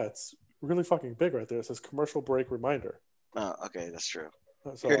 Yeah, it's really fucking big right there. It says commercial break reminder. Oh, okay, that's true.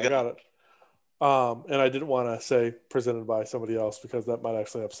 So I got it. And I didn't want to say presented by somebody else because that might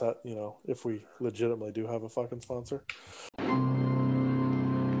actually upset, you know, if we legitimately do have a fucking sponsor.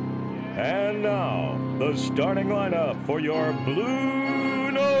 And now, the starting lineup for your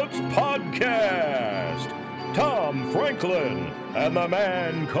Blue Notes podcast. Tom Franklin and the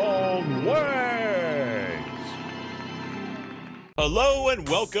man called Wags. Hello and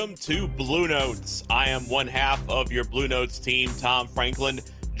welcome to Blue Notes. I am one half of your Blue Notes team, Tom Franklin,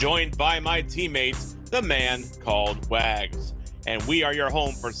 joined by my teammate, the man called Wags. And we are your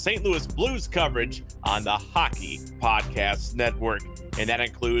home for St. Louis Blues coverage on the Hockey Podcast Network. And that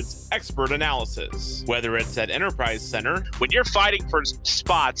includes expert analysis, whether it's at Enterprise Center. When you're fighting for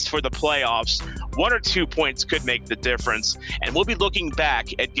spots for the playoffs, 1 or 2 points could make the difference. And we'll be looking back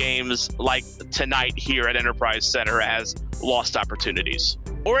at games like tonight here at Enterprise Center as lost opportunities.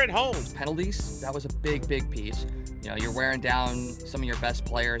 Or at home. Penalties, that was a big piece. You know, you're wearing down some of your best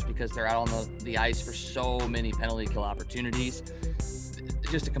players because they're out on the ice for so many penalty kill opportunities.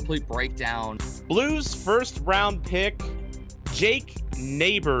 Just a complete breakdown. Blues first round pick, Jake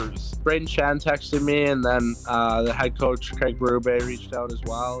Neighbors. Braden Shan texted me, and then the head coach, Craig Berube, reached out as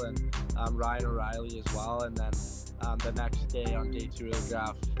well, and Ryan O'Reilly as well. And then the next day on day 2 of the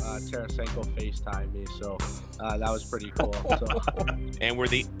draft, Tarasenko FaceTimed me, so that was pretty cool. So. And we're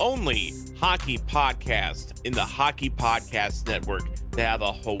the only hockey podcast in the Hockey Podcast Network to have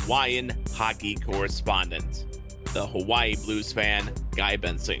a Hawaiian hockey correspondent, the Hawaii Blues fan, Guy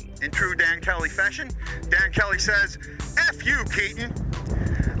Bensing. In true Dan Kelly fashion, Dan Kelly says, F you, Keaton.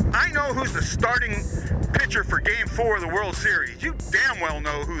 I know who's the starting pitcher for Game 4 of the World Series. You damn well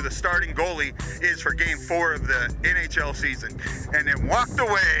know who the starting goalie is for Game 4 of the NHL season. And then walked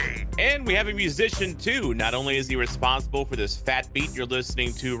away. And we have a musician too. Not only is he responsible for this fat beat you're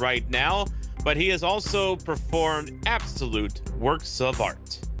listening to right now, but he has also performed absolute works of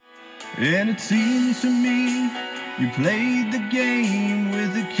art. And it seems to me you played the game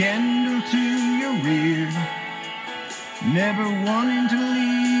with a candle to your rear, never wanting to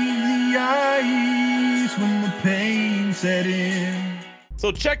leave the ice when the pain set in.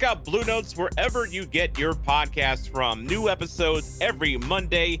 So check out Blue Notes wherever you get your podcasts from. New episodes every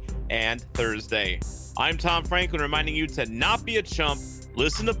Monday and Thursday. I'm Tom Franklin, reminding you to not be a chump,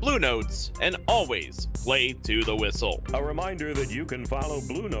 listen to Blue Notes, and always play to the whistle. A reminder that you can follow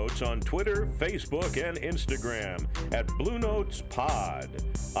Blue Notes on Twitter, Facebook, and Instagram at Blue Notes Pod.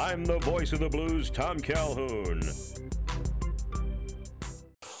 I'm the voice of the Blues, Tom Calhoun.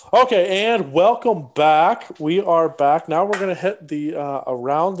 Okay, and welcome back. We are back. Now we're going to hit the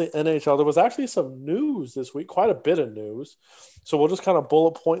around the NHL. There was actually some news this week, quite a bit of news. So we'll just kind of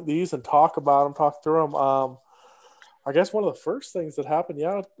bullet point these and talk about them, talk through them. I guess one of the first things that happened,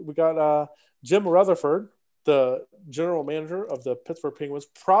 we got Jim Rutherford, the general manager of the Pittsburgh Penguins.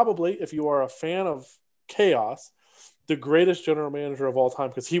 Probably, if you are a fan of chaos, the greatest general manager of all time,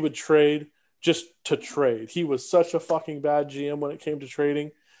 because he would trade just to trade. He was such a fucking bad GM when it came to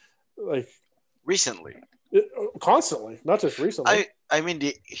trading. Like Recently. Constantly, not just recently. I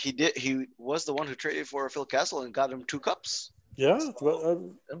mean, he was the one who traded for Phil Kessel and got him 2 cups. Yeah.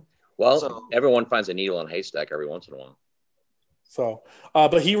 Well, everyone finds a needle in a haystack every once in a while. So,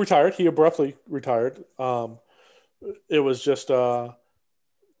 but he retired. He abruptly retired. It was just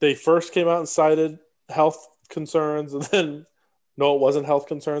they first came out and cited health concerns, and then no, it wasn't health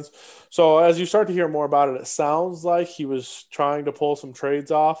concerns. So as you start to hear more about it, it sounds like he was trying to pull some trades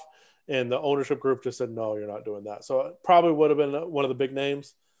off, and the ownership group just said, no, you're not doing that. So it probably would have been one of the big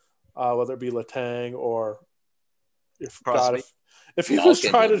names, whether it be Letang or if he was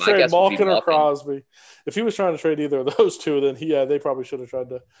trying to trade Malkin or Crosby, if he was trying to trade either of those two, then they probably should have tried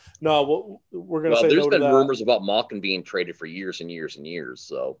to. No, we're going to say no to that. There's been rumors about Malkin being traded for years and years and years.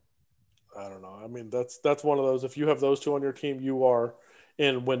 So I don't know. I mean, that's one of those. If you have those two on your team, you are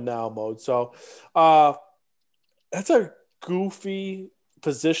in win now mode. So that's a goofy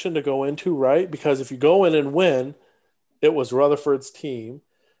position to go into, right? Because if you go in and win, it was Rutherford's team,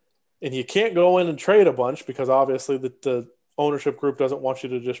 and you can't go in and trade a bunch because obviously the ownership group doesn't want you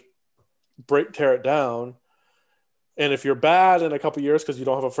to just tear it down. And if you're bad in a couple of years because you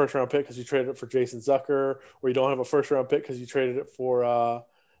don't have a first round pick because you traded it for Jason Zucker, or you don't have a first round pick because you traded it for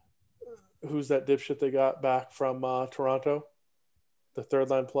who's that dipshit they got back from Toronto, the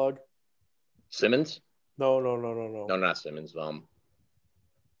third line plug? Simmons? No, not Simmons.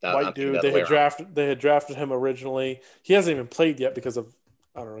 White dude. They had drafted him originally. He hasn't even played yet because of,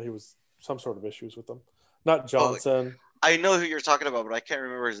 I don't know, he was some sort of issues with them. Not Johnson. I know who you're talking about, but I can't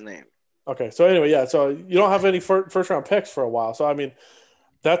remember his name. Okay, so anyway, so you don't have any first round picks for a while. So I mean,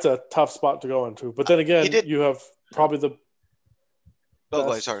 that's a tough spot to go into. But then again, you have probably the.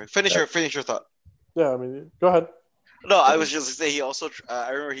 Oh, sorry. Finish your thought. Yeah, I mean, go ahead. No, I was just going to say he also. I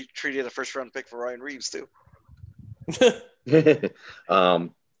remember he traded a first round pick for Ryan Reeves too.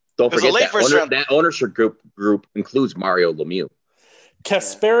 Don't forget that ownership group includes Mario Lemieux.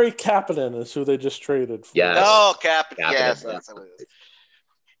 Kasperi Kapanen is who they just traded for. Yes. Oh, Kapanen. Yes, that's what it is.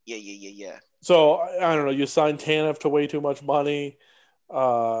 Yeah. So I don't know. You signed Tanev to way too much money.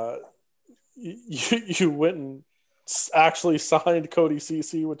 You went and actually signed Cody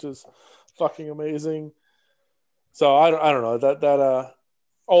Ceci, which is fucking amazing. So I don't know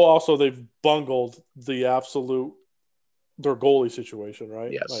also they've bungled their goalie situation,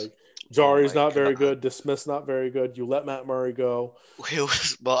 right? Yes. Like Jari's not very good. Dismiss not very good. You let Matt Murray go.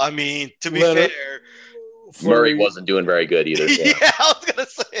 Well, I mean, to be fair, Murray wasn't doing very good either. Yeah, I was gonna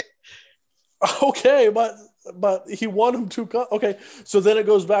say. Okay, but he won him 2 cups. Okay, so then it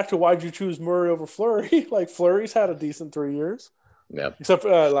goes back to why'd you choose Murray over Fleury? Like Fleury's had a decent 3 years. Yeah. Except for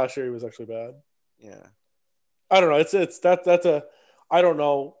last year he was actually bad. Yeah. I don't know. That's a I don't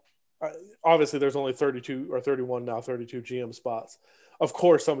know. Obviously, there's only 32 or 31 now, 32 GM spots. Of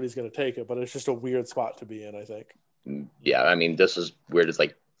course, somebody's going to take it, but it's just a weird spot to be in, I think. Yeah, I mean, this is weird. It's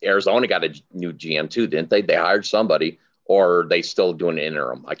like Arizona got a new GM too, didn't they? They hired somebody, or are they still doing an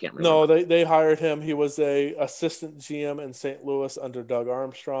interim? I can't remember. No, they hired him. He was a assistant GM in St. Louis under Doug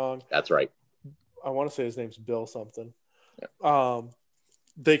Armstrong. That's right. I want to say his name's Bill something. Yeah.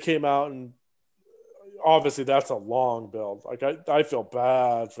 They came out and obviously that's a long build. Like I feel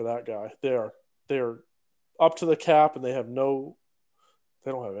bad for that guy. They're up to the cap and they have no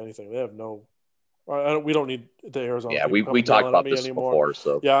They don't have anything. They have no. We don't need the Arizona. Yeah, people we talked yelling at about me this anymore. before.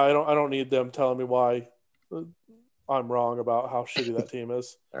 So yeah, I don't need them telling me why I'm wrong about how shitty that team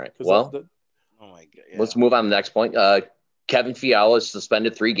is. all right. 'Cause Well, Oh my god. Yeah. let's move on to the next point. Kevin Fiala is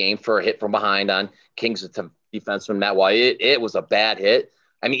suspended 3 games for a hit from behind on Kings defenseman Matt White. It was a bad hit.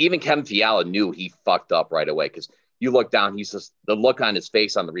 I mean, even Kevin Fiala knew he fucked up right away because you look down, he's just the look on his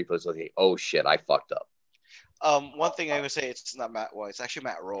face on the replay was like, oh shit, I fucked up. One thing I would say, it's not Matt White. It's actually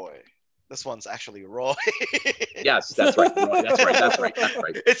Matt Roy. This one's actually Roy. Yes, that's right. That's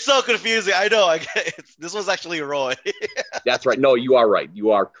right. It's so confusing. I know. This one's actually Roy. That's right. No, you are right.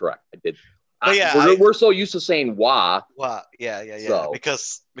 You are correct. I did. But yeah, we're so used to saying "wah." Wah. Yeah. So-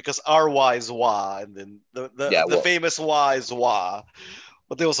 Because RY is Wah, and then the famous Wah is Wah.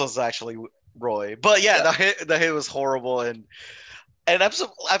 But this one's actually Roy. But yeah, the hit was horrible, and I'm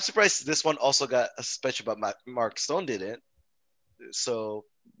surprised this one also got a special, but Mark Stone didn't. So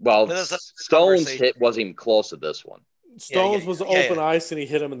well, that's Stone's hit wasn't even close to this one. Stones was open ice and he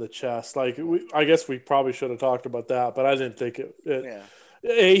hit him in the chest. Like I guess we probably should have talked about that, but I didn't think it.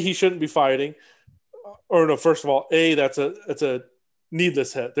 He shouldn't be fighting. Or no, first of all, that's a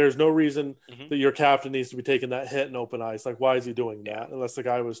needless hit. There's no reason that your captain needs to be taking that hit in open ice. Like, why is he doing that? Unless the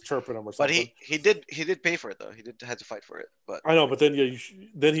guy was chirping him or something. But he did pay for it though. He had to fight for it. But I know. But then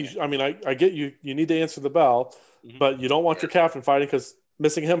I mean, I get you. You need to answer the bell, but you don't want your captain fighting because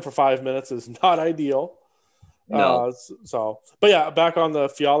missing him for 5 minutes is not ideal. No. But yeah, back on the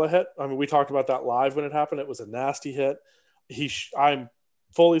Fiala hit. I mean, we talked about that live when it happened. It was a nasty hit. I'm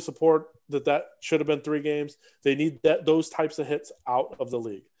fully support that should have been 3 games. They need those types of hits out of the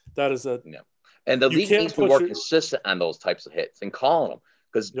league. That is and the league needs to be more consistent on those types of hits and calling them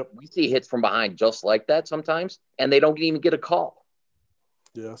because we see hits from behind just like that sometimes, and they don't even get a call.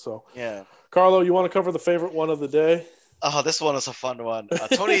 Yeah. So yeah, Carlo, you want to cover the favorite one of the day? Oh, this one is a fun one.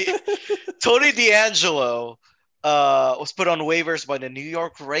 Tony DeAngelo was put on waivers by the New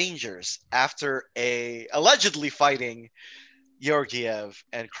York Rangers after allegedly fighting Georgiev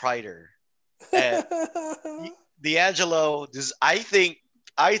and Kreider. And DeAngelo, I think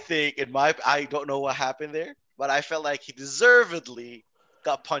I don't know what happened there, but I felt like he deservedly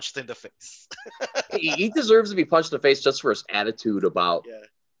got punched in the face. He deserves to be punched in the face just for his attitude about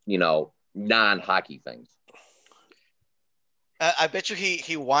non-hockey things. I bet you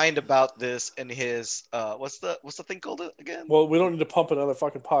he whined about this in his what's the thing called again? Well, we don't need to pump another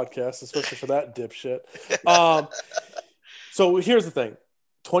fucking podcast, especially for that dipshit. So here's the thing: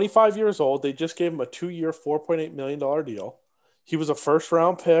 25 years old. They just gave him a 2-year, $4.8 million deal. He was a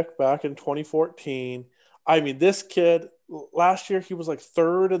first-round pick back in 2014. I mean, this kid last year he was like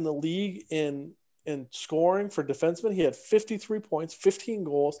 3rd in the league in scoring for defensemen. He had 53 points, 15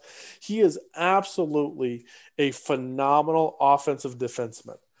 goals. He is absolutely a phenomenal offensive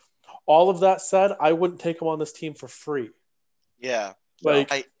defenseman. All of that said, I wouldn't take him on this team for free. Yeah.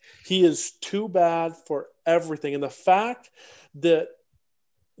 He is too bad for everything. And the fact that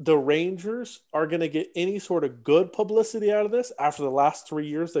the Rangers are going to get any sort of good publicity out of this after the last 3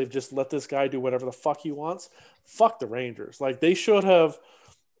 years, they've just let this guy do whatever the fuck he wants. Fuck the Rangers. Like they should have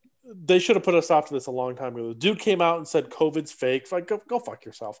put a stop to this a long time ago. The dude came out and said COVID's fake. Like, go fuck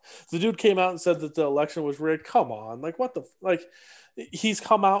yourself. The dude came out and said that the election was rigged. Come on. Like, what the... Like, he's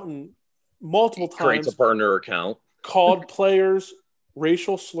come out and multiple times... Creates a burner account. Called players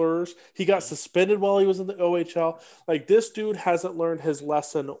racial slurs. He got suspended while he was in the OHL. Like, this dude hasn't learned his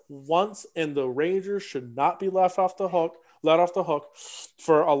lesson once, and the Rangers should not be let off the hook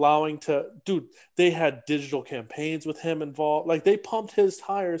for allowing to, dude, they had digital campaigns with him involved. Like, they pumped his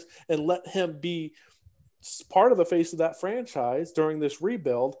tires and let him be part of the face of that franchise during this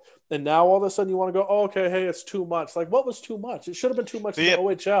rebuild. And now all of a sudden you want to go, oh, okay, hey, it's too much. Like, what was too much? It should have been too much in the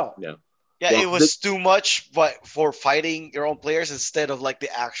OHL. Yeah. Yeah, well, it was too much, but for fighting your own players instead of like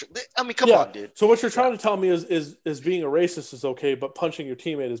the action. I mean, come on, dude. So what you're trying to tell me is being a racist is okay, but punching your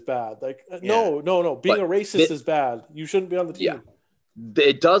teammate is bad. Like, no. Being a racist is bad. You shouldn't be on the team. Yeah.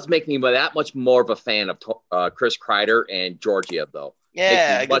 It does make me that much more of a fan of Chris Kreider and Georgiev, though.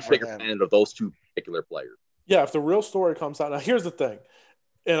 Yeah, makes me much bigger fan of those two particular players. Yeah, if the real story comes out. Now, here's the thing,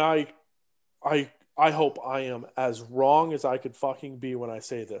 and I hope I am as wrong as I could fucking be when I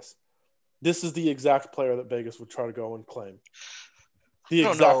say this. This is the exact player that Vegas would try to go and claim. The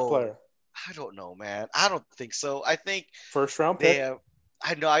exact player. I don't know, man. I don't think so. I think first round pick.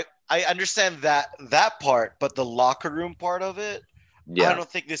 I know. I understand that part, but the locker room part of it. Yeah. I don't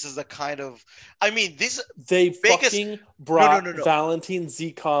think this is the kind of. I mean, they Vegas, fucking brought Valentin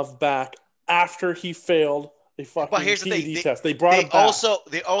Zykov back after he failed a fucking But here's the PED thing. test. They brought him back.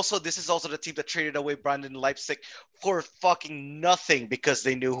 This is also the team that traded away Brandon Leipzig for fucking nothing because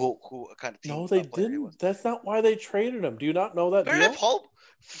they knew who kind of team. No, they didn't. That's not why they traded him. Do you not know that deal?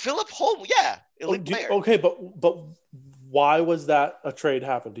 Philip Holm, yeah. Okay, but why was that a trade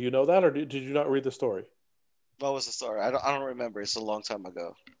happen? Do you know that, or did you not read the story? What was the story? I don't remember. It's a long time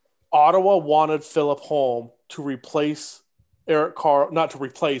ago. Ottawa wanted Philip Holm to replace Eric Carl, not to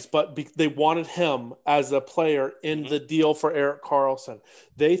replace, but they wanted him as a player in the deal for Eric Carlson.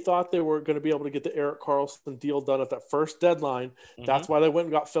 They thought they were going to be able to get the Eric Carlson deal done at that first deadline. That's why they went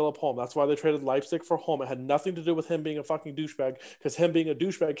and got Philip Holm. That's why they traded Leipzig for Holm. It had nothing to do with him being a fucking douchebag, because him being a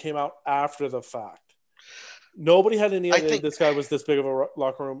douchebag came out after the fact. Nobody had any idea this guy was this big of a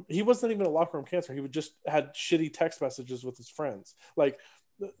locker room. He wasn't even a locker room cancer. He just had shitty text messages with his friends. Like,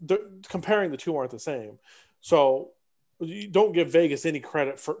 comparing the two aren't the same. So you don't give Vegas any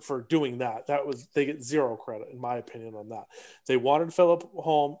credit for doing that. They get zero credit, in my opinion, on that. They wanted Philip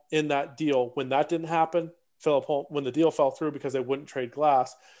Holm in that deal. When that didn't happen, Philip Holm, when the deal fell through because they wouldn't trade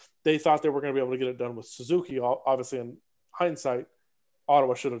Glass, they thought they were going to be able to get it done with Suzuki. Obviously, in hindsight,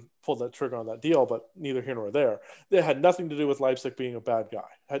 Ottawa should have pulled that trigger on that deal, but neither here nor there. They had nothing to do with Leipzig being a bad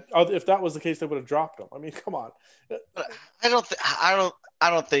guy. If that was the case, they would have dropped him. I mean, come on. I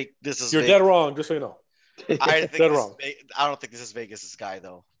don't think this is. You're dead wrong. Just so you know. I don't think this is Vegas's guy,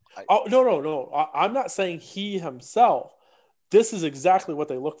 though. No. I'm not saying he himself. This is exactly what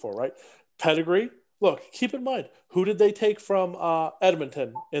they look for, right? Pedigree. Look, keep in mind, who did they take from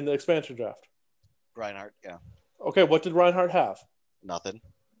Edmonton in the expansion draft? Reinhardt, yeah. Okay, what did Reinhardt have? Nothing.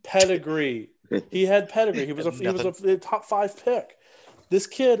 Pedigree. He had pedigree. He was a top 5 pick. This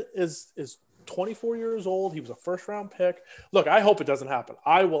kid is 24 years old. He was a first round pick. Look, I hope it doesn't happen.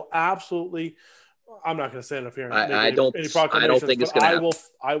 I will absolutely. I'm not going to stand up here and make any proclamations. I don't think it's going to happen.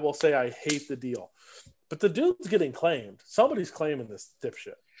 I will say I hate the deal, but the dude's getting claimed. Somebody's claiming this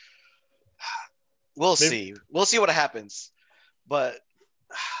dipshit. We'll see. We'll see what happens. But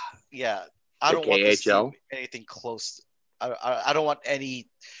yeah, I don't want this team anything close. I don't want the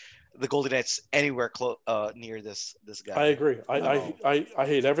Golden Knights anywhere close near this guy. I agree. I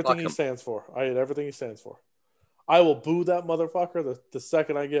hate everything he stands for. I will boo that motherfucker the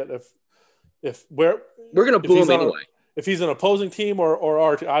second I get we're gonna boo him anyway. If he's an opposing team or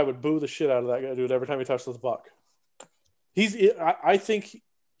our team, I would boo the shit out of that guy, dude, every time he touches the puck. I think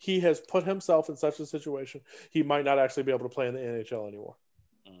he has put himself in such a situation he might not actually be able to play in the NHL anymore.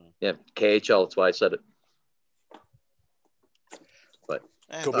 Yeah, KHL. That's why I said it. But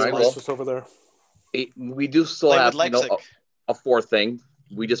over there. We do still have a fourth thing.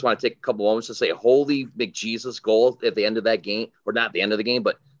 We just want to take a couple moments to say, holy McJesus goal at the end of that game, or not the end of the game,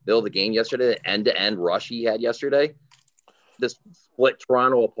 but middle of the game yesterday, the end-to-end rush he had yesterday. This split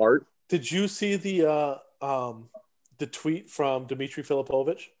Toronto apart. Did you see the tweet from Dmitry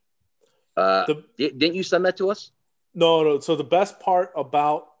Filipovich? Didn't you send that to us? No. So the best part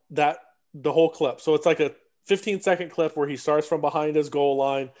about that, the whole clip. So it's like a 15-second clip where he starts from behind his goal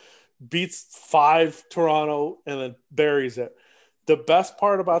line, beats 5 Toronto, and then buries it. The best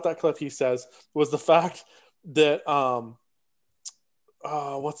part about that clip, he says, was the fact that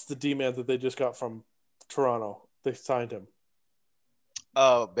what's the D-man that they just got from Toronto? They signed him.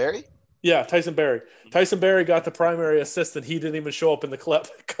 Barry? Yeah, Tyson Barrie. Tyson Barrie got the primary assist, and he didn't even show up in the clip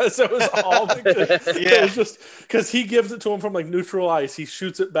because it was all it was just because he gives it to him from like neutral ice. He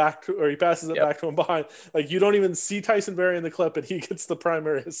shoots it back or he passes it back to him behind. Like, you don't even see Tyson Barrie in the clip, and he gets the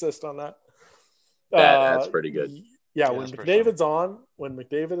primary assist on that. That's pretty good. Yeah, when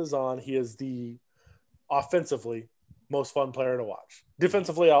McDavid is on, he is the offensively most fun player to watch.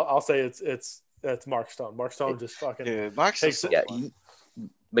 Defensively, I'll say it's Mark Stone. Mark Stone just fucking takes it.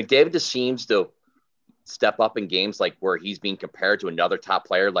 McDavid just seems to step up in games like where he's being compared to another top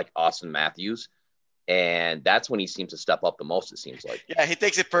player like Austin Matthews. And that's when he seems to step up the most, it seems like. Yeah, he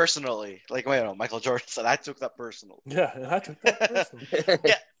takes it personally. Like, Michael Jordan said, I took that personally. Yeah, and I took that personally.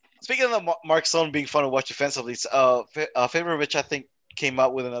 Yeah. Speaking of Mark Stone being fun to watch defensively, Favorovich, I think, came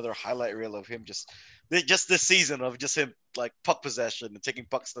out with another highlight reel of him just this season of just him like puck possession and taking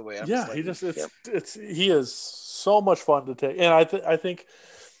pucks away. He is so much fun to take, and I think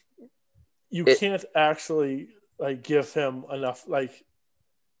you can't actually like give him enough. Like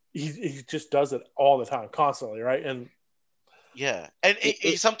he just does it all the time, constantly, right? And yeah, and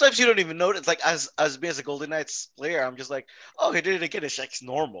sometimes you don't even notice. Like as me as a Golden Knights player, I'm just like, oh, he did it again. It's like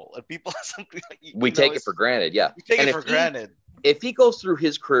normal, and people we take it for granted. Yeah, we take it for granted. If he goes through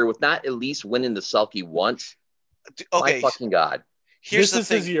his career with not at least winning the Selke once, my fucking God. This is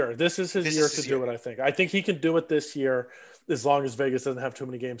his year. This is his year to do it, I think. I think he can do it this year. as long as Vegas doesn't have too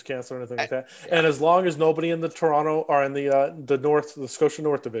many games canceled or anything like that. Yeah. And as long as nobody in the Toronto or in the Scotia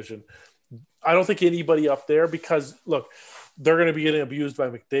North division, I don't think anybody up there, because look, they're going to be getting abused by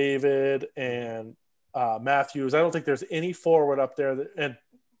McDavid and Matthews. I don't think there's any forward up there and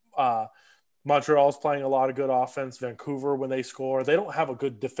Montreal's playing a lot of good offense. Vancouver, when they score, they don't have a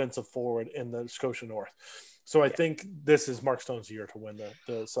good defensive forward in the Scotia North. So I think this is Mark Stone's year to win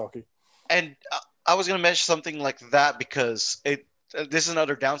the Selke. And I was going to mention something like that because this is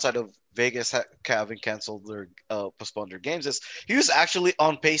another downside of Vegas having canceled their postponed their games. Is he was actually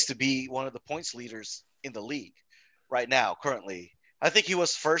on pace to be one of the points leaders in the league right now. Currently, I think he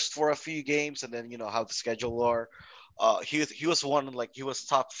was first for a few games, and then how the schedule are. He was one, like he was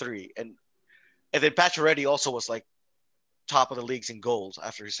top 3, and then Pacioretty also was like top of the leagues in goals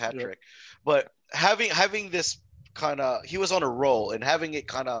after his hat trick. But having this kind of, he was on a roll, and having it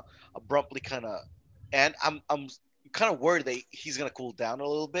kind of abruptly and I'm kind of worried that he's going to cool down a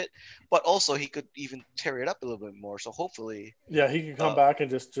little bit, but also he could even tear it up a little bit more. So hopefully, he can come back and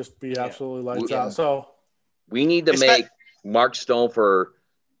just be absolutely lights out. So we need to make Mark Stone for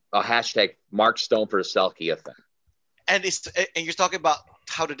a hashtag Mark Stone for the Selke thing. And you're talking about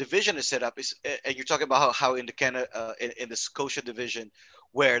how the division is set up, and you're talking about how in the Canada, in the Scotia division,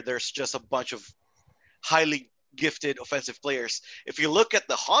 where there's just a bunch of highly gifted offensive players. If you look at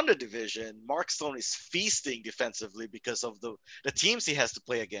the Honda division, Mark Stone is feasting defensively because of the teams he has to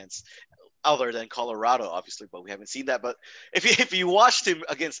play against, other than Colorado, obviously, but we haven't seen that. But if you watched him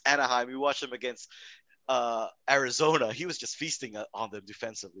against Anaheim, you watched him against Arizona, he was just feasting on them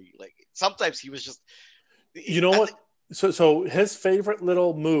defensively. Like sometimes he was just, what? So his favorite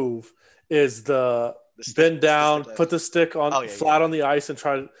little move is the bend down, put the stick on flat on the ice and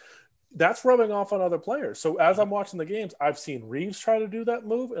try to. That's rubbing off on other players. So as I'm watching the games, I've seen Reeves try to do that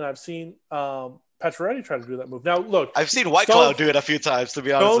move, and I've seen Pacioretty try to do that move. Now, look, I've seen White Cloud do it a few times. To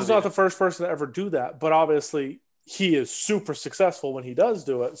be honest, Stone's not the first person to ever do that, but obviously he is super successful when he does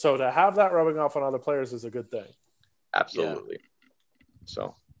do it. So to have that rubbing off on other players is a good thing. Absolutely. Yeah.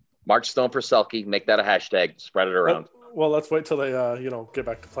 So, Mark Stone for Selke, make that a hashtag, spread it around. Well, let's wait till they, get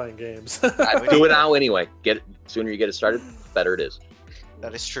back to playing games. I do it now anyway. Sooner you get it started, better it is.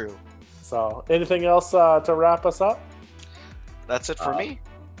 That is true. So, anything else to wrap us up? That's it for me.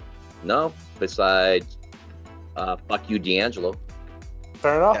 No, besides, fuck you, D'Angelo.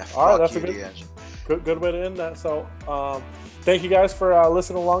 Fair enough. Yeah, all right, that's a good way to end that. So, thank you guys for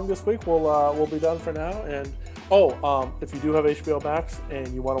listening along this week. We'll be done for now. And if you do have HBO Max and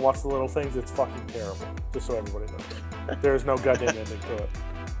you want to watch The Little Things, it's fucking terrible. Just so everybody knows, there's no goddamn ending to it.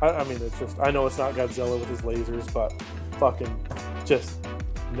 I mean, it's just, I know it's not Godzilla with his lasers, but fucking just.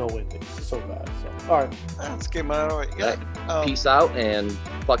 No ending. It's so bad. So, all right. Let's get my Peace out and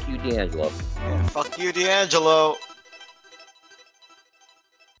fuck you, D'Angelo. Yeah, fuck you, D'Angelo.